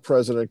the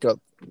president got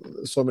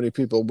so many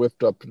people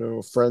whipped up into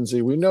a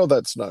frenzy. We know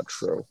that's not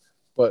true,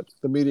 but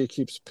the media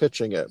keeps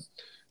pitching it.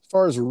 As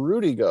far as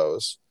Rudy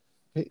goes,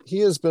 he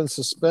has been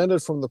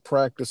suspended from the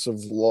practice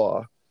of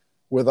law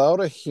without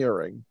a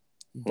hearing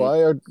by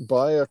a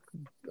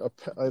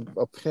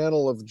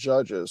panel of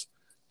judges.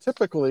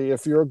 Typically,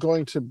 if you're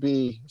going to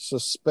be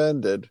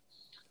suspended,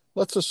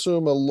 let's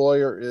assume a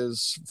lawyer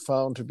is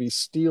found to be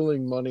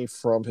stealing money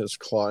from his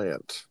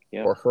client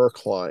or her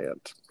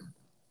client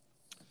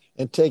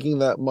and taking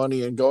that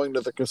money and going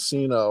to the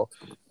casino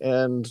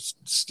and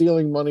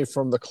stealing money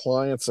from the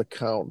client's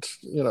account,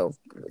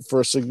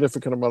 for a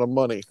significant amount of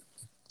money.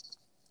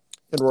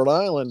 In Rhode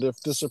Island, if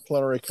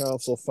disciplinary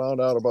counsel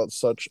found out about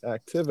such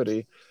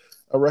activity,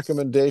 a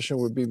recommendation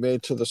would be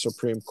made to the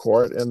Supreme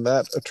Court, and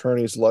that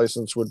attorney's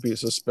license would be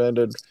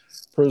suspended,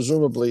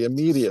 presumably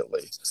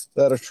immediately.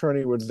 That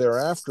attorney would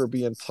thereafter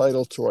be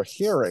entitled to a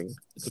hearing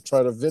to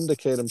try to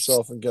vindicate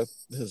himself and get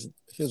his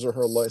or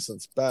her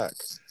license back.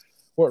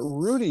 What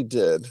Rudy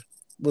did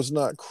was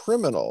not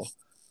criminal.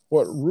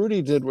 What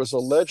Rudy did was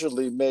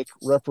allegedly make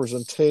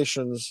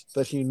representations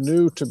that he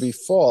knew to be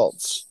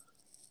false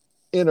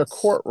in a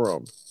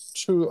courtroom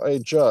to a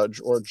judge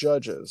or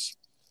judges.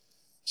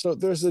 So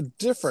there's a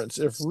difference.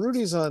 If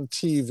Rudy's on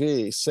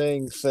TV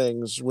saying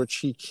things which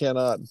he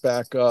cannot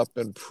back up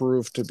and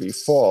prove to be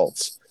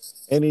false,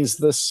 and he's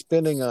this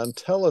spinning on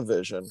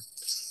television,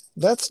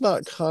 that's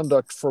not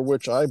conduct for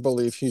which I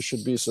believe he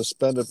should be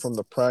suspended from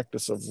the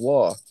practice of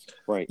law.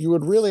 Right. You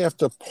would really have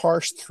to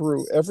parse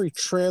through every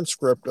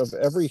transcript of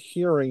every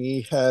hearing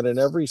he had in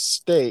every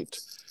state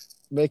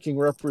making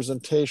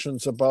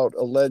representations about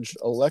alleged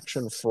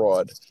election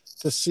fraud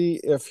to see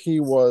if he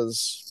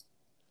was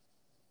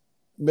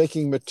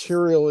making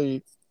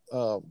materially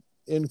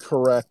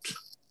incorrect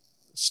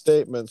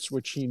statements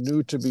which he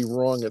knew to be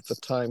wrong at the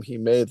time he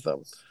made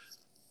them.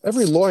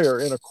 Every lawyer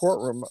in a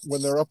courtroom,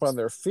 when they're up on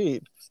their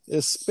feet,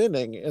 is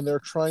spinning, and they're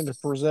trying to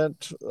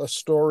present a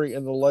story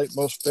in the light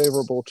most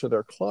favorable to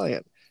their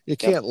client. You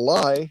can't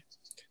lie,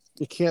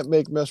 you can't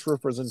make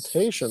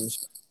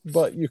misrepresentations,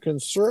 but you can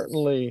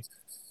certainly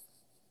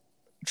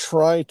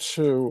try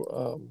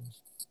to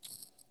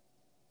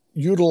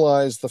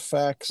utilize the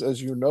facts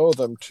as you know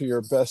them to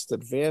your best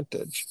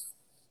advantage.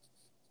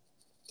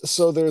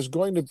 So there's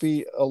going to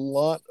be a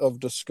lot of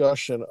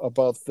discussion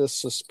about this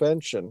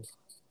suspension.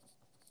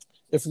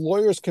 If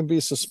lawyers can be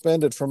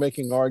suspended for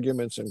making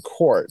arguments in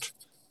court,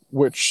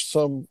 which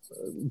some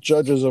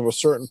judges of a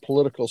certain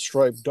political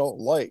stripe don't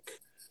like,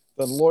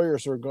 then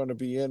lawyers are going to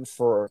be in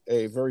for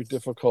a very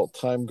difficult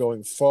time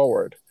going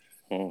forward.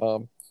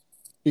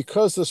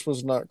 Because this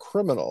was not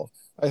criminal,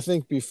 I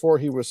think before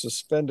he was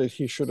suspended,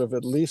 he should have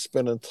at least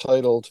been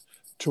entitled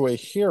to a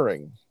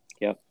hearing.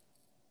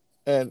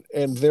 And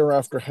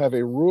thereafter have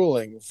a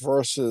ruling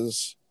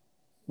versus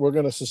we're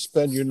going to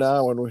suspend you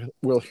now and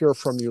we'll hear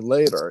from you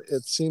later.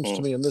 It seems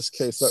to me in this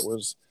case that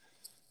was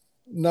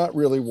not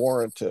really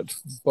warranted.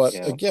 But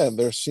again,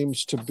 there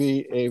seems to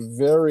be a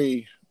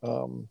very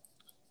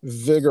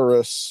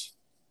vigorous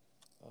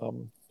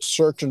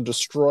search and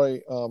destroy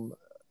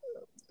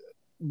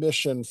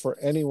mission for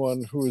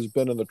anyone who has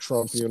been in the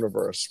Trump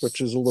universe,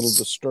 which is a little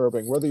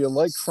disturbing. Whether you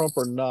like Trump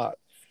or not,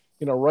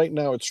 right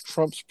now it's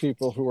Trump's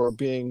people who are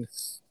being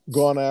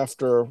gone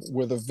after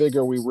with a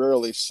vigor we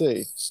rarely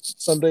see.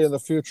 Someday in the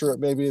future, it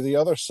may be the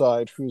other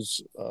side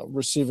who's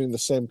receiving the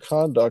same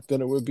conduct,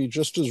 and it would be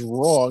just as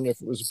wrong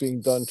if it was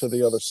being done to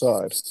the other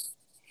side.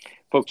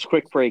 Folks,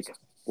 quick break. A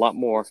lot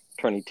more.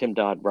 Attorney Tim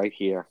Dodd right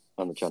here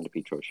on the John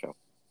DePietro Show.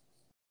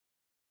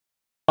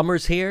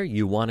 Summer's here.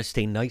 You want to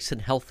stay nice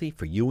and healthy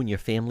for you and your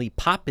family?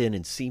 Pop in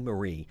and see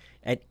Marie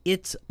at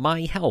It's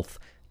My Health,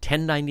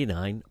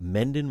 1099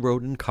 Mendon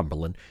Road in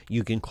Cumberland.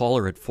 You can call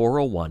her at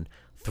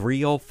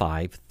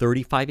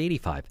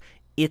 401-305-3585.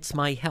 It's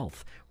My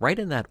Health, right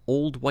in that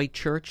old white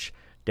church,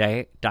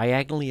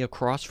 diagonally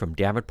across from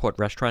Davenport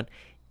Restaurant.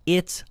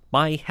 It's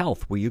My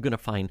Health, where you're going to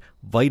find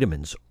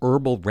vitamins,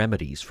 herbal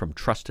remedies from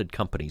trusted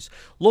companies,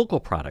 local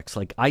products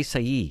like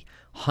acai,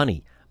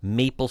 honey,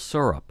 maple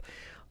syrup,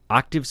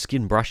 Octave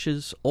skin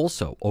brushes,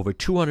 also over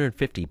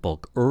 250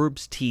 bulk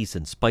herbs, teas,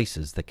 and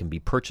spices that can be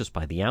purchased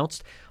by the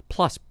ounce,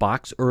 plus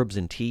box herbs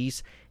and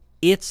teas.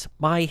 It's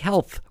My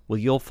Health, where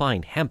you'll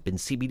find hemp and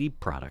CBD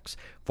products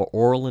for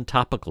oral and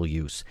topical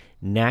use,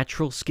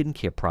 natural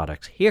skincare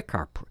products, hair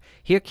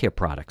care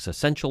products,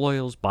 essential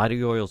oils,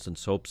 body oils, and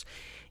soaps.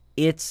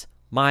 It's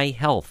My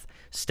Health.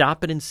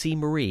 Stop in and see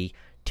Marie,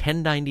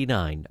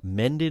 1099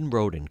 Mendon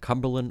Road in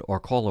Cumberland, or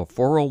call her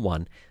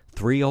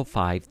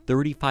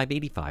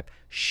 401-305-3585.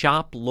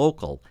 Shop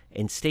local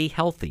and stay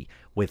healthy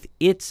with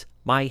It's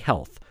My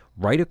Health,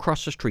 right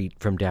across the street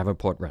from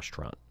Davenport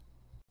Restaurant.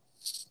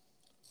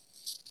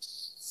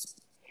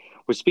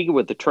 We're speaking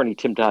with attorney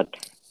Tim Dodd.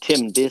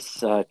 Tim,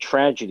 this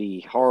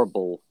tragedy,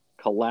 horrible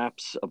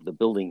collapse of the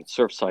building in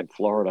Surfside,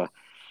 Florida,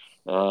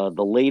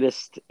 the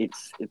latest,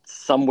 it's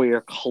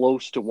somewhere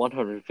close to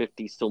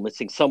 150 still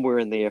missing, somewhere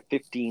in there,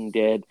 15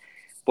 dead.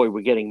 Boy,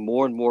 we're getting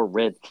more and more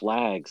red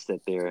flags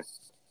that they're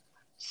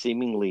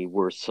seemingly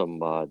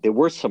there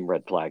were some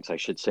red flags, I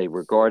should say,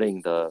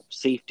 regarding the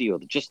safety or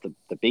just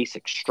the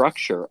basic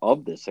structure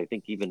of this. I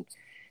think even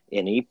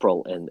in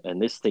April,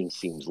 and this thing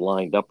seems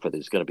lined up for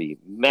there's going to be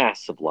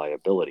massive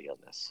liability on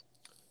this.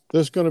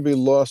 There's going to be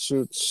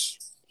lawsuits.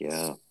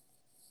 Yeah.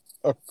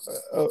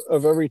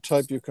 Of every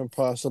type you can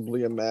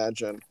possibly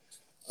imagine.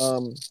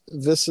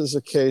 This is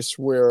a case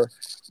where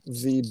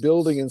the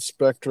building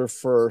inspector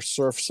for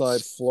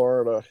Surfside,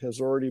 Florida,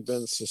 has already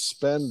been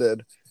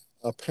suspended.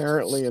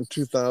 Apparently, in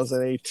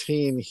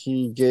 2018,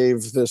 he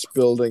gave this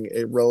building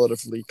a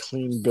relatively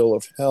clean bill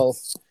of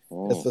health.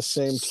 At the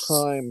same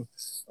time,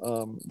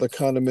 the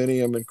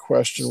condominium in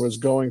question was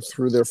going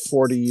through their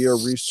 40-year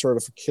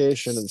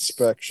recertification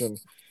inspection.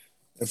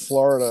 In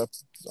Florida,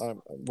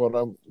 what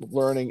I'm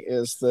learning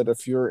is that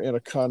if you're in a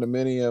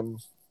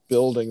condominium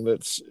building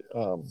that's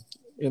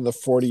in the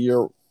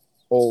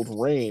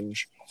 40-year-old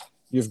range,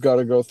 you've got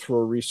to go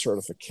through a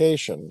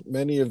recertification.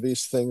 Many of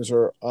these things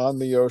are on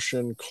the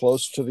ocean,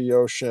 close to the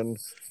ocean,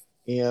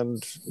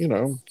 and,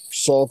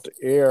 salt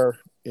air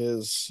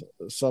is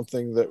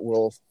something that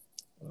will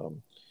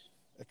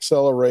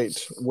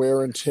accelerate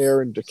wear and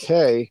tear and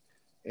decay,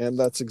 and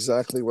that's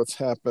exactly what's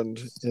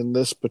happened in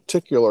this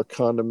particular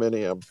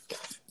condominium.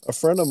 A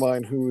friend of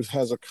mine who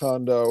has a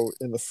condo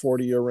in the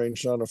 40-year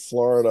range down in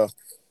Florida,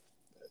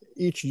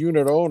 each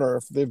unit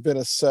owner, they've been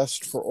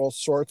assessed for all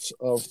sorts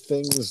of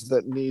things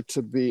that need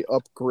to be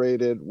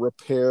upgraded,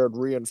 repaired,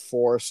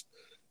 reinforced.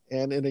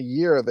 And in a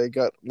year, they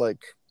got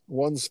like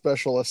one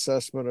special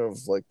assessment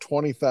of like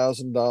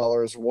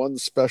 $20,000, one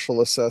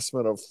special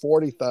assessment of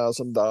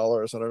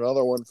 $40,000, and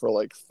another one for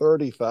like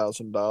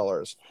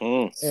 $30,000.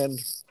 And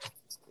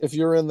if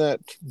you're in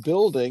that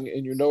building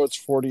and you know it's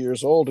 40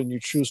 years old and you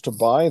choose to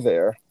buy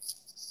there,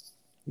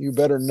 you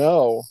better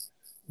know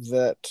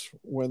that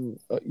when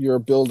your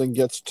building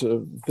gets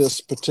to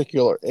this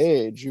particular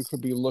age, you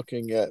could be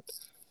looking at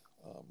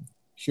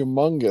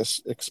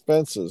humongous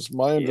expenses.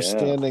 My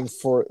understanding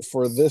for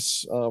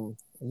this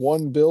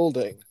one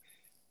building,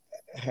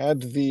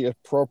 had the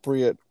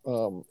appropriate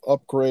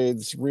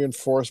upgrades,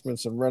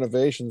 reinforcements, and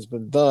renovations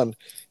been done,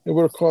 it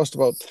would have cost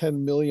about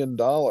 $10 million.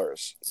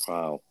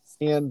 Wow.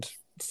 And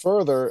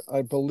further,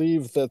 I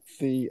believe that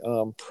the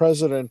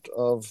president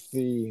of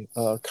the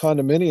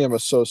condominium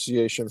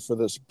association for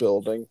this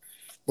building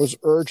was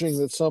urging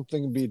that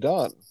something be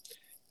done.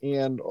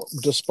 And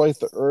despite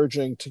the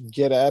urging to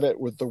get at it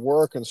with the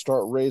work and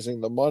start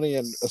raising the money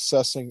and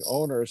assessing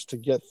owners to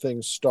get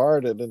things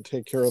started and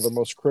take care of the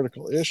most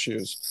critical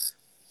issues,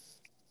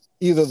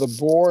 either the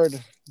board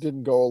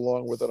didn't go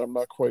along with it, I'm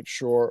not quite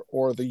sure,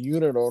 or the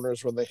unit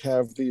owners, when they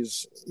have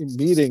these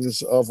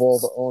meetings of all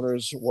the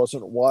owners,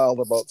 wasn't wild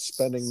about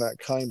spending that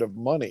kind of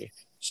money.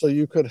 So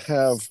you could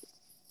have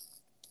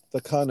the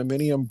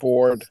condominium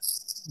board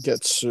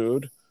get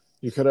sued.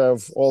 You could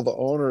have all the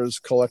owners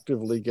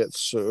collectively get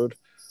sued.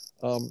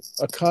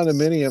 A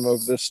condominium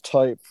of this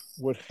type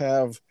would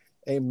have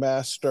a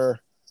master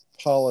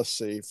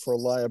policy for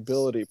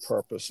liability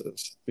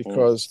purposes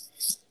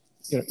because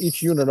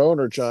each unit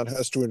owner, John,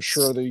 has to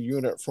insure the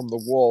unit from the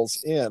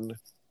walls in,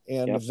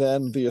 and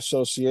then the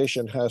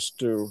association has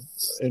to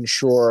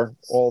insure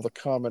all the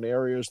common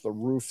areas, the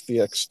roof,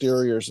 the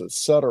exteriors,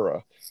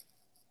 etc.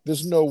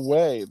 There's no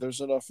way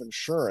there's enough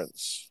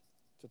insurance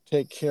to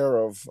take care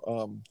of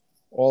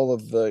all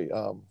of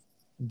the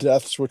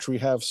deaths which we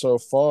have so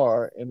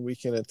far, and we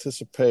can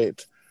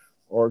anticipate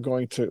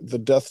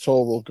the death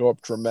toll will go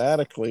up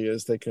dramatically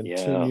as they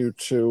continue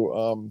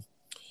to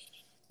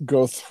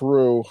go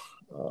through.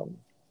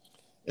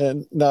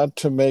 And not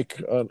to make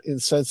an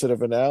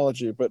insensitive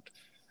analogy, but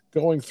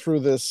going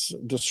through this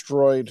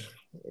destroyed,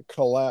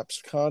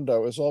 collapsed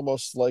condo is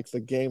almost like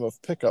the game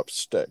of pickup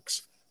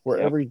sticks, where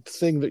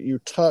everything that you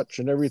touch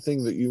and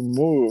everything that you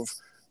move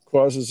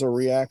causes a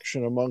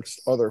reaction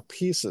amongst other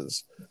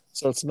pieces.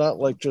 So it's not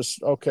like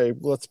just, okay,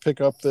 let's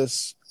pick up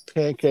this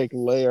pancake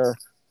layer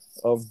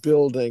of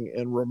building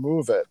and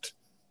remove it.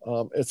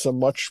 It's a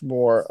much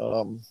more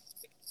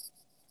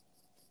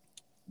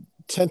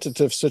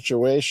tentative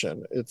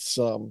situation. It's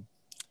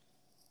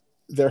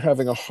they're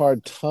having a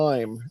hard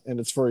time, and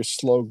it's very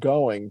slow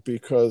going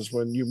because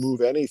when you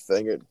move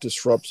anything, it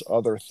disrupts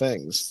other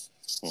things.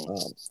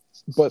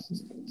 But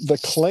the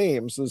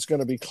claims, there's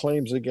going to be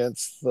claims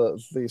against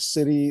the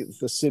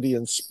city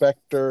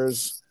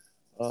inspectors,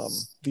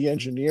 the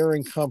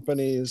engineering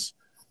companies,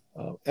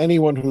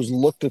 anyone who's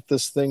looked at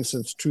this thing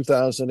since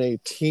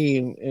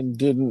 2018 and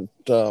didn't,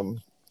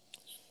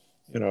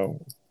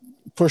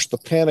 push the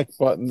panic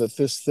button that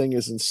this thing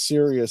is in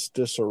serious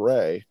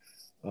disarray,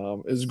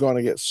 is going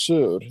to get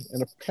sued.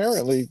 And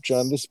apparently,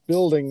 John, this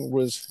building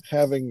was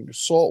having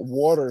salt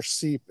water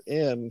seep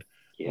in,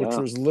 which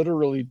was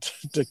literally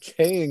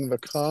decaying the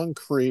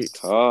concrete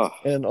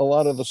and a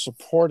lot of the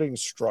supporting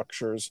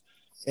structures.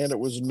 And it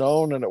was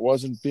known and it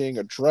wasn't being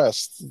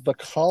addressed. The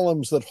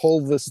columns that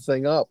hold this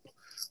thing up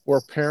were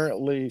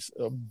apparently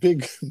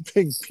big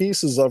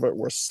pieces of it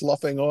were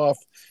sloughing off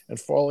and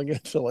falling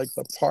into like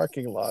the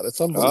parking lot.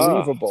 It's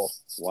unbelievable.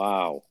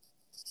 Wow.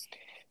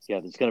 Yeah,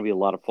 there's going to be a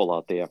lot of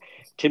fallout there.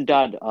 Tim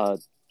Dodd,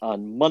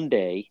 on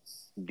Monday,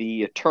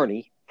 the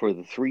attorney for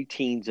the three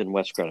teens in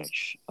West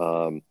Greenwich,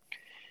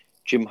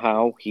 Jim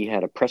Howe, he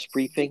had a press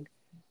briefing.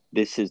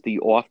 This is the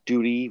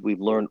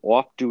we've learned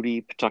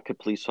off-duty Pawtucket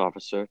police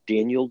officer,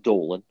 Daniel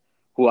Dolan,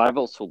 who I've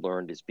also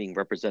learned is being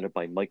represented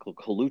by Michael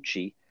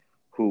Colucci,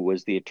 who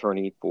was the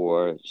attorney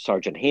for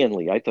Sergeant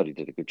Hanley. I thought he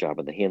did a good job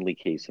in the Hanley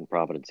case in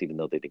Providence, even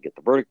though they didn't get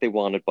the verdict they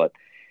wanted, but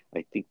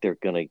I think they're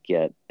going to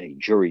get a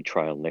jury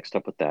trial next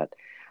up with that.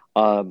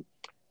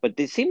 But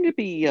they seem to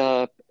be,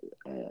 I'm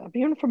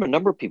hearing from a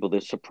number of people,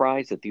 they're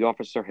surprised that the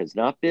officer has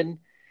not been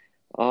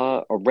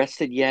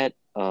arrested yet.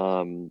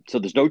 So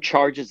there's no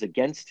charges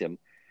against him,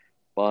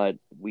 but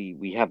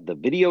we have the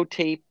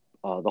videotape.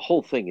 The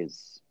whole thing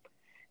is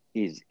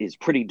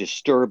pretty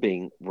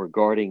disturbing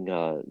regarding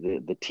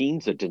the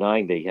teens are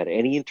denying they had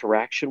any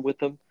interaction with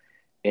him.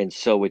 And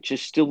so it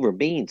just still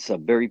remains a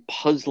very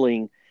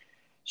puzzling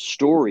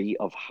story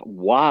of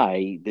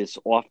why this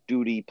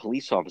off-duty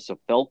police officer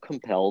felt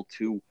compelled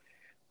to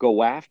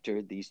go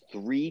after these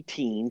three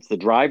teens, the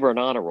driver and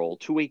honor roll,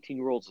 two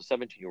 18-year-olds, a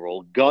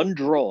 17-year-old, gun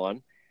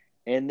drawn,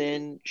 and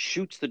then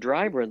shoots the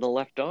driver in the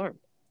left arm.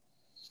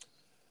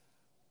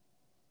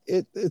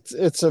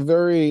 It's a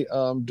very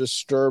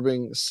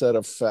disturbing set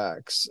of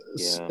facts.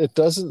 Yeah. It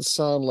doesn't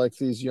sound like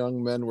these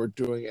young men were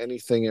doing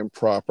anything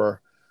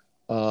improper.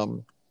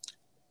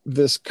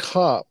 This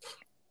cop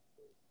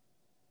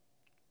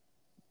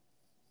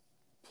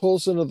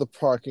pulls into the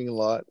parking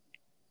lot,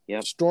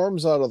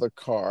 storms out of the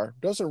car,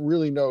 doesn't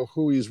really know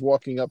who he's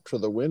walking up to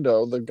the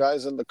window. The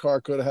guys in the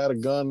car could have had a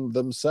gun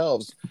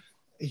themselves.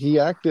 He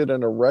acted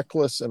in a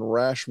reckless and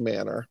rash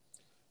manner.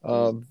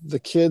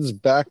 The kids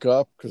back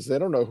up because they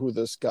don't know who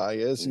this guy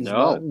is. He's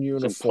not in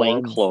uniform. He's in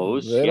plain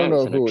clothes. They don't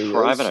know who he is.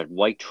 Driving a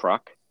white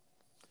truck.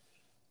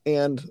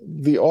 And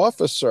the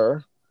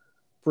officer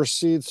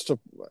proceeds to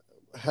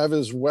have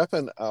his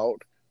weapon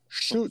out,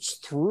 shoots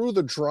through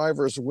the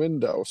driver's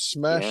window,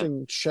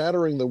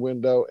 shattering the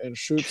window, and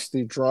shoots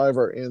the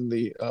driver in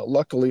the,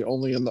 luckily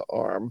only in the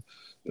arm.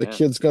 The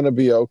kid's going to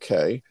be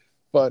okay,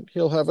 but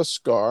he'll have a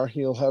scar.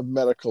 He'll have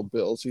medical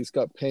bills. He's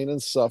got pain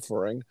and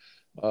suffering.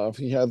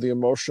 He had the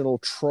emotional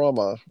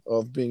trauma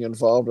of being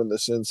involved in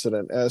this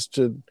incident. As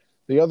to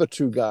the other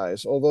two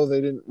guys, although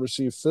they didn't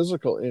receive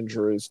physical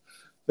injuries,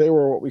 they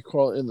were what we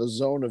call in the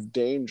zone of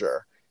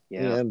danger.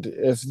 Yeah. And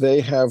if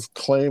they have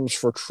claims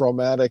for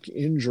traumatic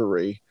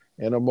injury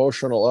and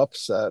emotional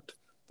upset,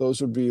 those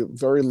would be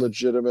very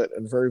legitimate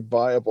and very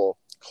viable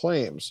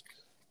claims.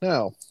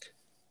 Now,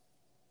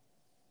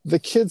 the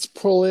kids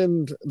pull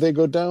in, they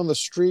go down the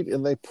street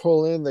and they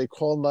pull in, they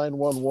call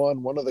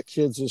 911. One of the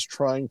kids is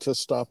trying to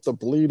stop the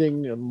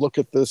bleeding and look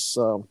at this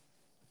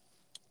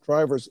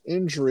driver's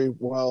injury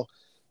while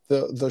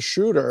the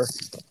shooter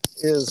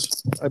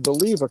is, I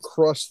believe,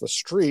 across the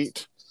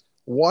street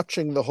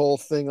watching the whole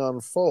thing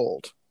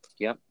unfold.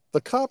 Yep.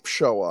 The cops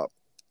show up.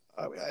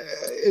 I mean,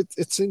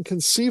 it's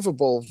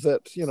inconceivable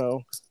that,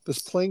 this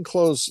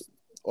plainclothes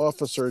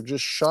officer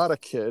just shot a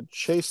kid,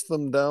 chased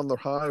them down the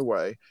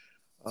highway.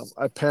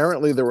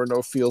 Apparently, there were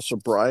no field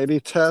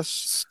sobriety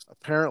tests.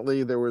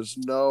 Apparently, there was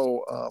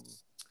no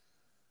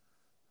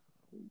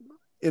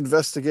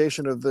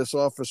investigation of this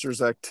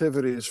officer's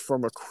activities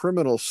from a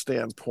criminal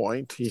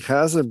standpoint. He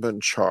hasn't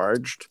been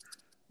charged.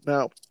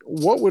 Now,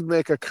 what would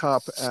make a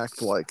cop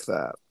act like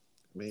that?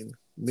 I mean,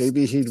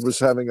 maybe he was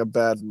having a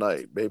bad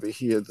night. Maybe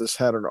he had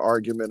had an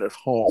argument at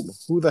home.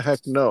 Who the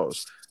heck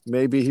knows?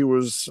 Maybe he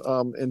was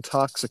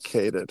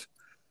intoxicated.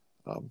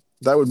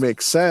 That would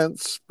make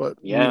sense, but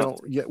we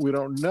don't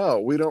know.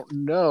 We don't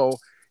know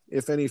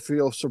if any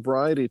field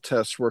sobriety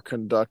tests were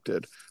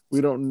conducted.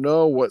 We don't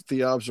know what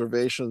the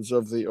observations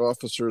of the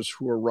officers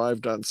who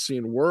arrived on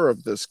scene were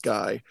of this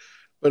guy.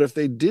 But if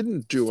they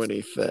didn't do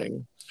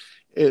anything,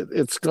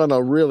 it's going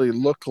to really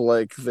look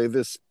like they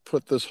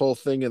put this whole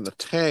thing in the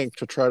tank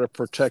to try to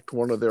protect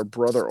one of their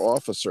brother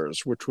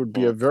officers, which would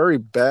be a very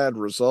bad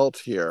result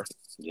here.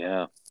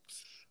 Yeah.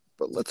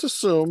 But let's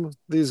assume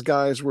these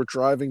guys were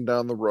driving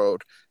down the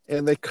road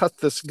and they cut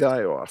this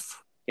guy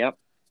off. Yep.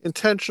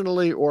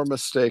 Intentionally or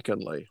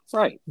mistakenly.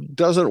 Right.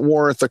 Doesn't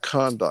warrant the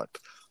conduct.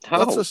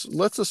 No.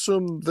 Let's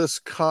assume this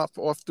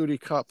off-duty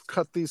cop,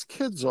 cut these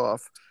kids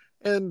off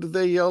and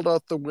they yelled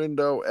out the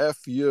window,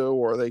 F you,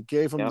 or they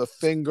gave him the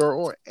finger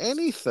or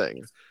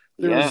anything.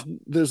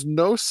 There's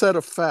no set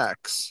of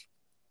facts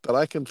that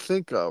I can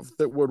think of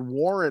that would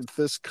warrant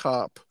this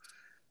cop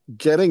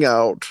getting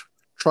out,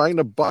 trying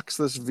to box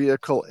this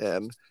vehicle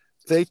in.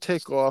 They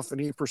take off and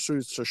he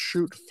proceeds to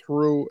shoot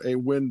through a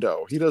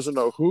window. He doesn't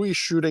know who he's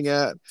shooting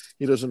at.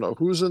 He doesn't know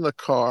who's in the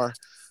car.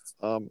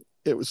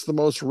 It was the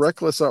most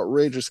reckless,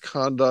 outrageous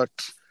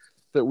conduct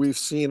that we've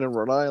seen in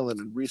Rhode Island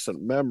in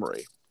recent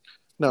memory.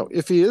 Now,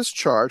 if he is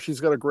charged, he's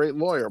got a great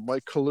lawyer.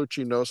 Mike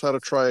Colucci knows how to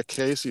try a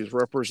case. He's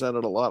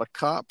represented a lot of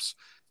cops.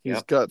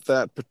 He's got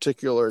that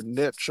particular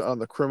niche on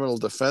the criminal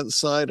defense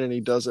side, and he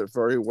does it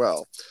very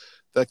well.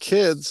 The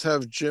kids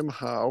have Jim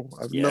Howe.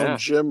 I've known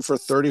Jim for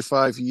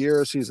 35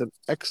 years. He's an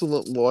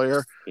excellent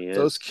lawyer.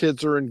 Those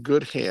kids are in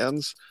good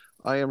hands.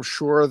 I am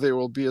sure there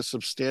will be a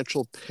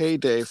substantial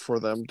payday for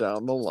them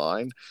down the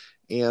line.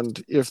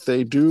 And if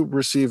they do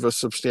receive a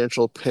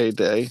substantial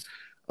payday,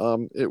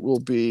 it will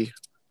be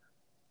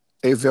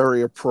a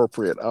very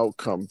appropriate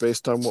outcome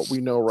based on what we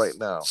know right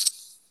now.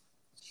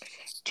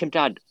 Tim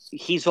Dodd,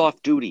 he's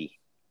off duty.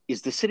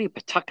 Is the city of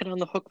Pawtucket on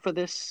the hook for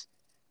this?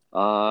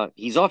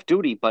 He's off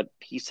duty, but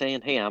he's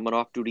saying, hey, I'm an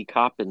off-duty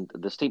cop. And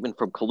the statement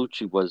from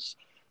Colucci was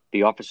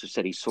the officer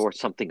said he saw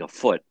something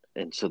afoot.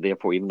 And so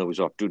therefore, even though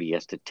he's off duty, he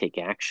has to take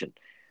action.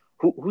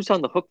 Who's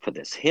on the hook for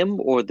this, him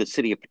or the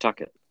city of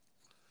Pawtucket?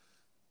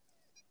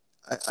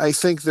 I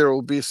think there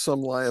will be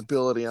some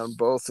liability on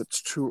both.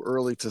 It's too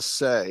early to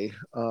say.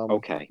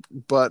 Okay.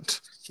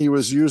 But he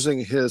was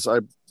using his,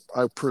 I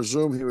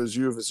presume he was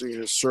using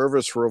his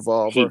service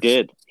revolver. He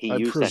did. He I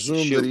used presume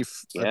that to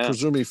shoot. I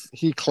presume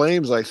he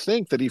claims, I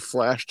think, that he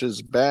flashed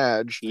his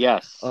badge.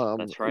 Yes,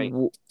 that's right.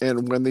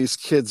 And when these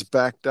kids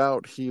backed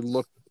out, he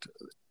looked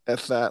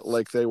at that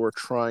like they were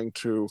trying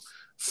to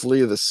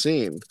flee the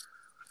scene.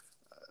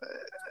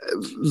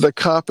 The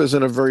cop is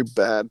in a very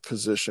bad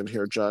position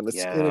here, John.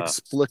 It's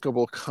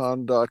inexplicable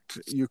conduct.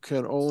 You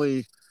can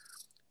only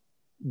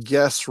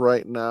guess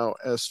right now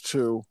as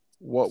to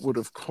what would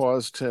have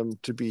caused him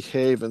to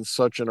behave in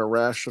such an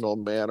irrational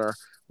manner.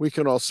 We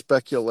can all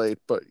speculate,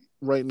 but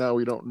right now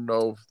we don't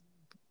know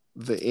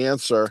the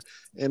answer.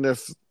 And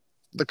if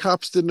the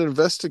cops didn't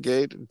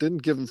investigate,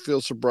 didn't give him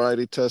field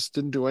sobriety tests,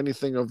 didn't do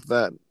anything of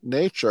that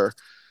nature,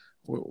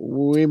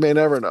 we may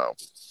never know.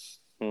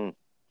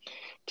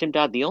 Tim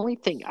Dodd, the only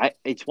thing,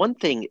 it's one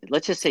thing,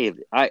 let's just say,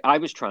 I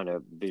was trying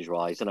to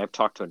visualize, and I've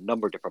talked to a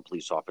number of different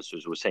police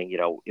officers who were saying,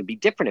 it'd be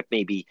different if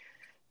maybe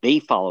they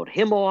followed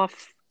him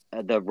off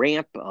the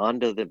ramp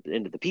into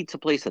the pizza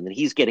place, and then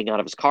he's getting out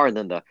of his car, and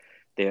then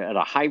they're at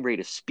a high rate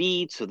of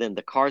speed, so then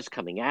the car's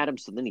coming at him,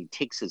 so then he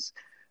takes his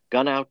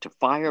gun out to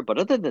fire. But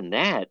other than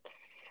that,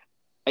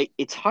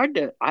 it's hard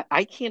to,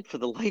 I can't for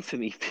the life of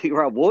me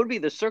figure out what would be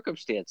the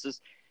circumstances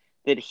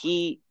that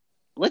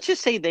let's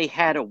just say they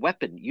had a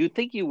weapon. You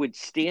think you would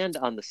stand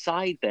on the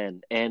side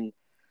then and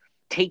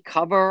take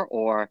cover,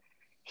 or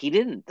he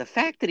didn't. The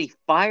fact that he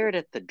fired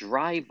at the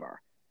driver,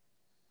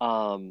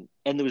 and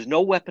there was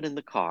no weapon in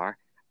the car,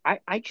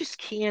 I just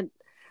can't,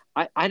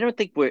 I don't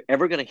think we're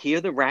ever going to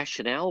hear the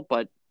rationale,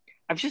 but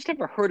I've just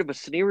never heard of a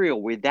scenario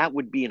where that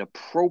would be an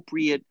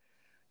appropriate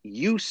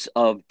use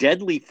of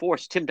deadly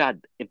force. Tim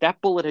Dodd, if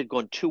that bullet had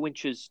gone 2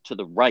 inches to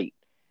the right,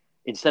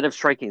 instead of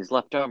striking his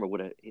left arm, it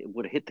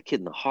would have hit the kid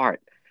in the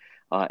heart.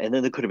 And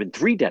then there could have been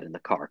 3 dead in the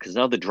car because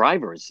now the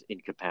driver is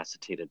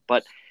incapacitated.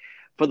 But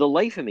for the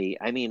life of me,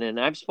 I mean, and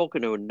I've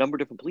spoken to a number of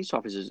different police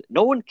officers,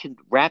 no one can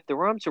wrap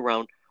their arms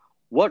around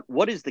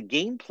what is the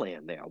game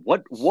plan there?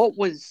 What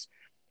was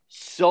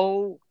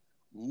so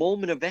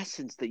moment of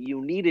essence that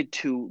you needed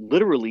to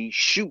literally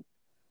shoot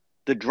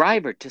the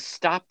driver to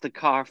stop the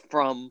car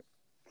from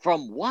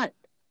what?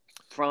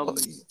 I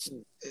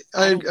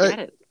don't get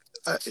it.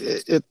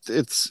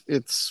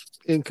 It's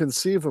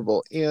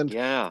inconceivable, and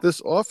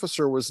this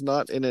officer was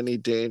not in any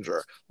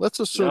danger. Let's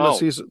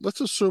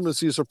assume as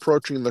he's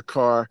approaching the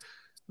car,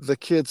 the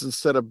kids,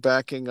 instead of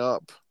backing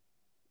up,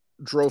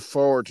 drove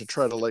forward to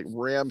try to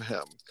ram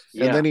him,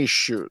 and then he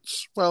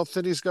shoots. Well,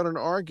 then he's got an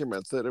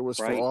argument that it was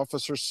for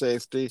officer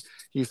safety.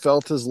 He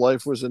felt his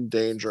life was in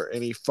danger,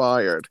 and he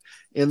fired.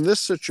 In this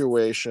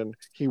situation,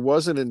 he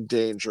wasn't in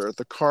danger.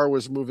 The car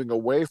was moving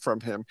away from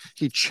him.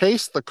 He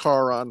chased the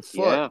car on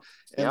foot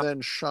and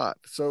then shot.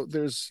 So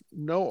there's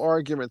no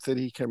argument that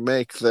he can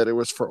make that it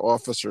was for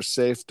officer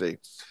safety.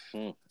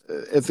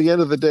 At the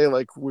end of the day,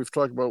 like we've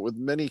talked about with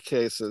many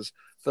cases,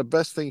 the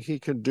best thing he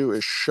can do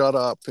is shut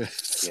up and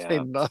say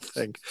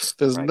nothing.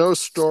 There's no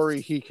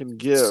story he can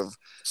give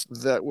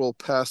that will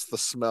pass the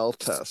smell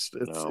test.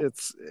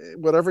 It's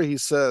whatever he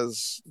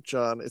says,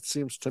 John, it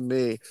seems to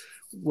me,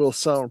 will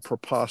sound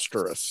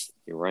preposterous.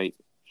 You're right.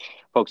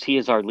 Folks, he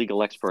is our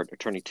legal expert,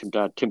 Attorney Tim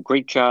Dodd. Tim,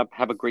 great job.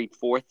 Have a great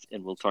 4th,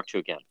 and we'll talk to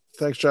you again.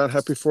 Thanks, John.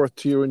 Happy 4th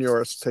to you and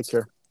yours. Take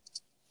care.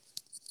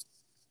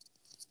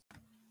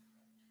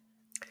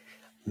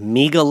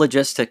 MEGA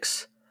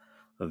Logistics.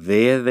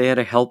 They're there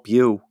to help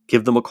you.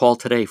 Give them a call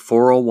today,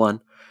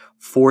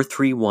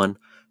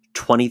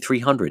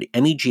 401-431-2300.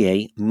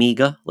 MEGA,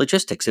 MEGA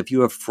Logistics. If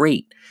you have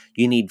freight,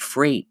 you need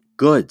freight,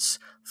 goods,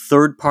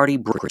 third-party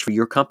brokerage for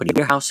your company,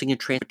 warehousing and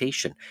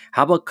transportation.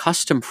 How about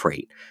custom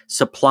freight,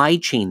 supply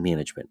chain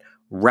management,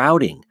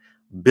 routing,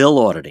 bill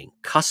auditing,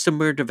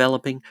 customer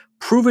developing,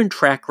 proven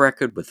track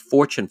record with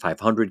Fortune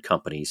 500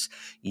 companies?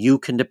 You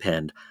can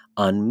depend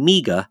on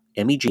MEGA,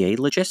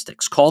 MEGA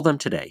Logistics. Call them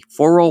today,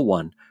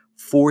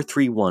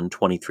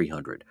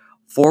 401-431-2300.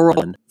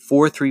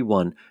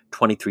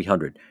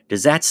 401-431-2300.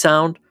 Does that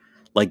sound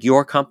like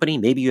your company?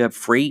 Maybe you have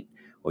freight,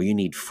 or you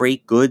need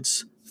freight,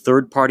 goods,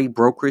 third-party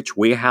brokerage,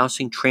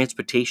 warehousing,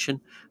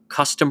 transportation,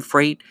 custom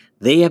freight.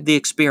 They have the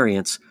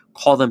experience.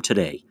 Call them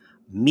today.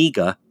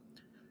 MEGA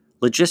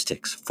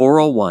Logistics,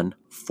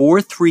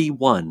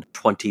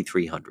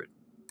 401-431-2300.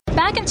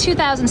 Back in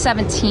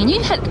 2017,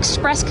 you had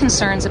expressed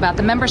concerns about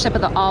the membership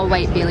of the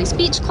all-white Bailey's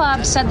Beach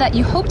Club, said that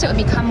you hoped it would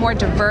become more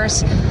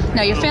diverse.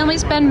 Now, your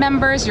family's been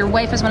members, your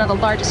wife is one of the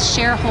largest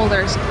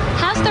shareholders.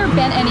 Has there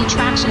been any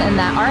traction in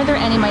that? Are there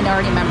any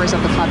minority members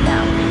of the club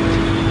now?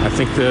 I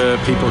think the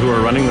people who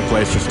are running the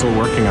place are still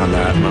working on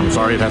that, and I'm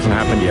sorry it hasn't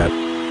happened yet.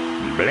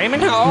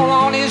 Blaming all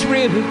on his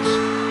roots,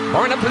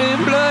 born a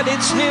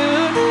blue-blooded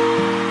snoot.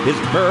 His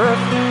birth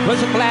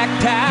was a black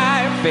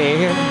tie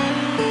affair.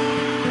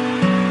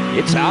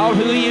 It's all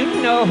who you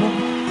know,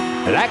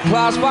 like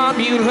Klaus von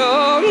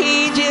Bülow.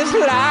 He just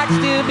likes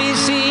to be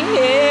seen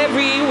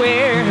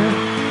everywhere.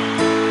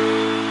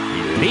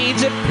 He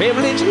leads a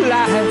privileged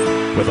life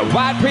with a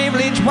white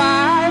privileged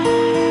wife.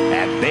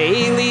 At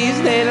Bailey's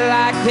they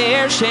like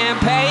their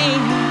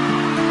champagne.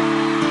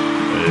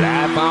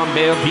 Life on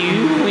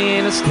Bellevue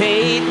in a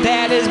state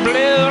that is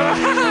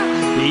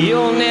blue.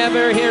 You'll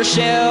never hear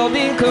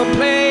Sheldon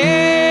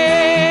complain.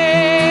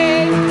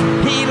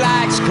 He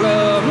likes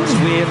clubs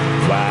with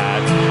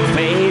white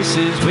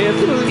faces,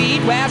 with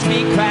elite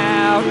waspy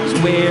crowds,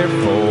 where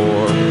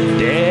for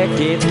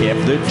decades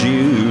kept the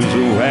Jews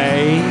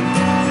away.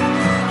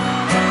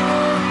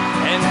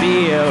 And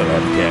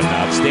BLM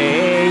cannot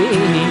stay.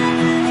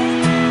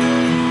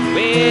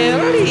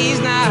 Well, he's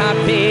not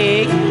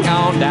big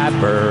on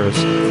diverse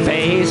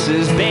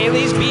faces.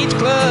 Bailey's Beach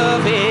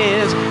Club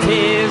is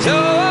his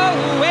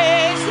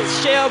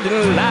oasis.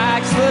 Sheldon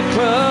likes the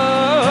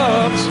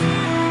clubs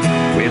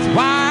with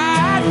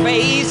white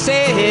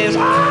faces.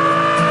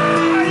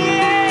 Oh,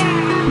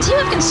 yeah! Do you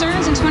have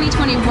concerns in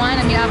 2021?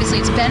 I mean, obviously,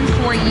 it's been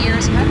 4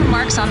 years. You had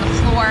remarks on the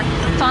floor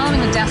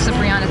following the deaths of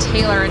Breonna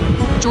Taylor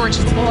and George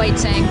Floyd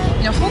saying,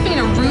 hoping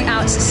to root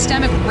out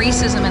systemic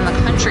racism in the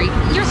country.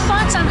 Your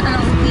thoughts on an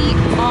elite,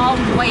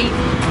 all-white,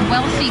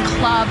 wealthy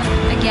club,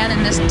 again,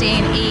 in this day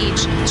and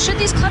age? Should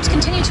these clubs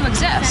continue to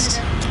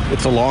exist?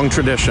 It's a long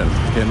tradition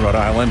in Rhode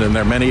Island, and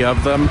there are many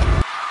of them.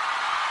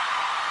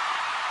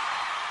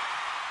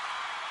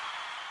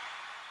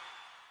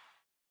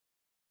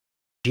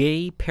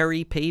 J.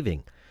 Perry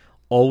Paving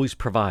always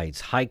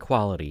provides high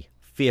quality,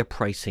 fair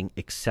pricing,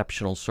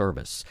 exceptional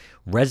service.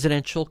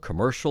 Residential,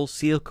 commercial,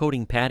 seal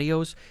coating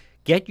patios.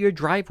 Get your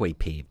driveway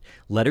paved.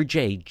 Letter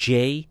J,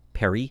 J.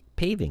 Perry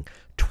Paving.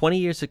 20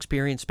 years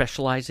experience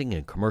specializing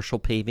in commercial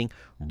paving,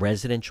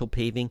 residential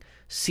paving,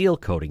 seal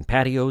coating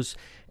patios,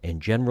 and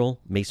general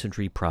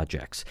masonry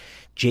projects.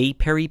 J.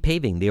 Perry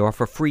Paving, they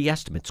offer free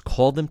estimates.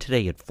 Call them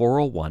today at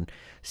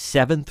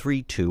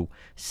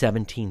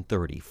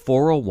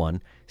 401-732-1730.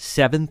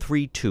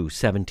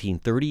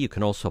 401-732-1730. You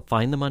can also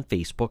find them on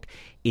Facebook.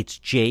 It's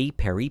J.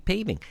 Perry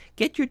Paving.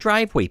 Get your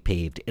driveway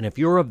paved, and if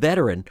you're a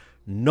veteran,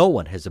 no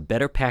one has a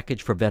better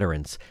package for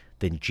veterans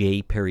than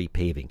J. Perry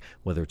Paving.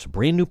 Whether it's a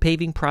brand new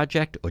paving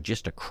project or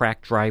just a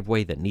cracked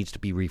driveway that needs to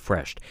be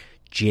refreshed,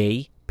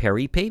 J.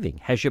 Perry Paving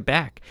has your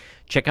back.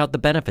 Check out the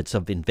benefits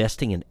of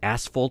investing in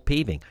asphalt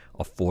paving.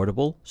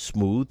 Affordable,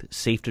 smooth,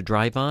 safe to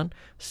drive on,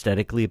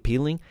 aesthetically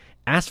appealing.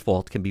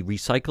 Asphalt can be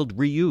recycled,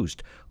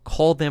 reused.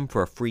 Call them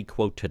for a free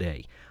quote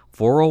today.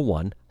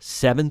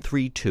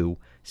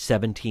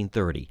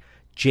 401-732-1730.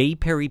 J.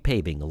 Perry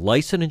Paving, a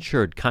licensed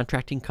insured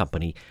contracting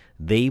company.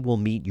 They will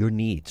meet your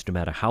needs no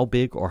matter how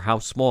big or how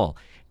small.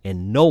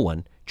 And no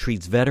one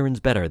treats veterans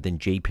better than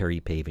J. Perry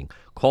Paving.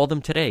 Call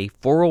them today,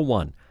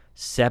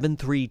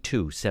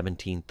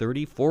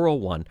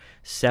 401-732-1730,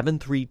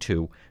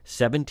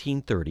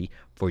 401-732-1730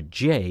 for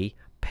J.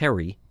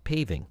 Perry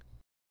Paving.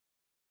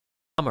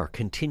 Summer,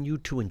 continue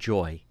to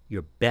enjoy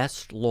your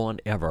best lawn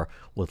ever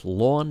with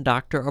Lawn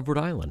Doctor of Rhode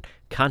Island.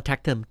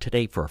 Contact them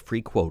today for a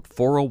free quote,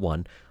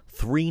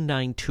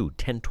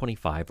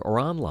 401-392-1025, or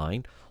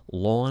online,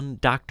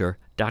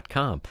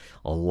 lawndoctor.com.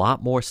 A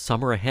lot more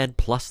summer ahead,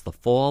 plus the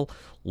fall.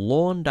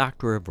 Lawn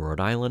Doctor of Rhode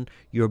Island,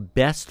 your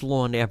best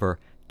lawn ever,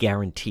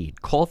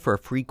 guaranteed. Call for a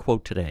free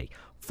quote today,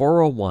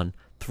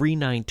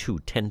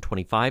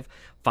 401-392-1025.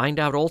 Find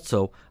out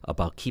also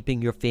about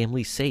keeping your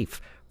family safe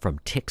from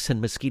ticks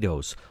and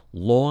mosquitoes.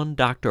 Lawn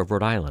Doctor of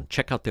Rhode Island.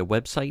 Check out their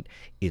website.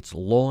 It's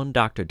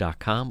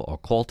lawndoctor.com, or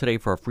call today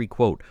for a free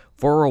quote,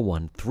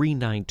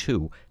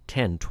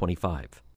 401-392-1025.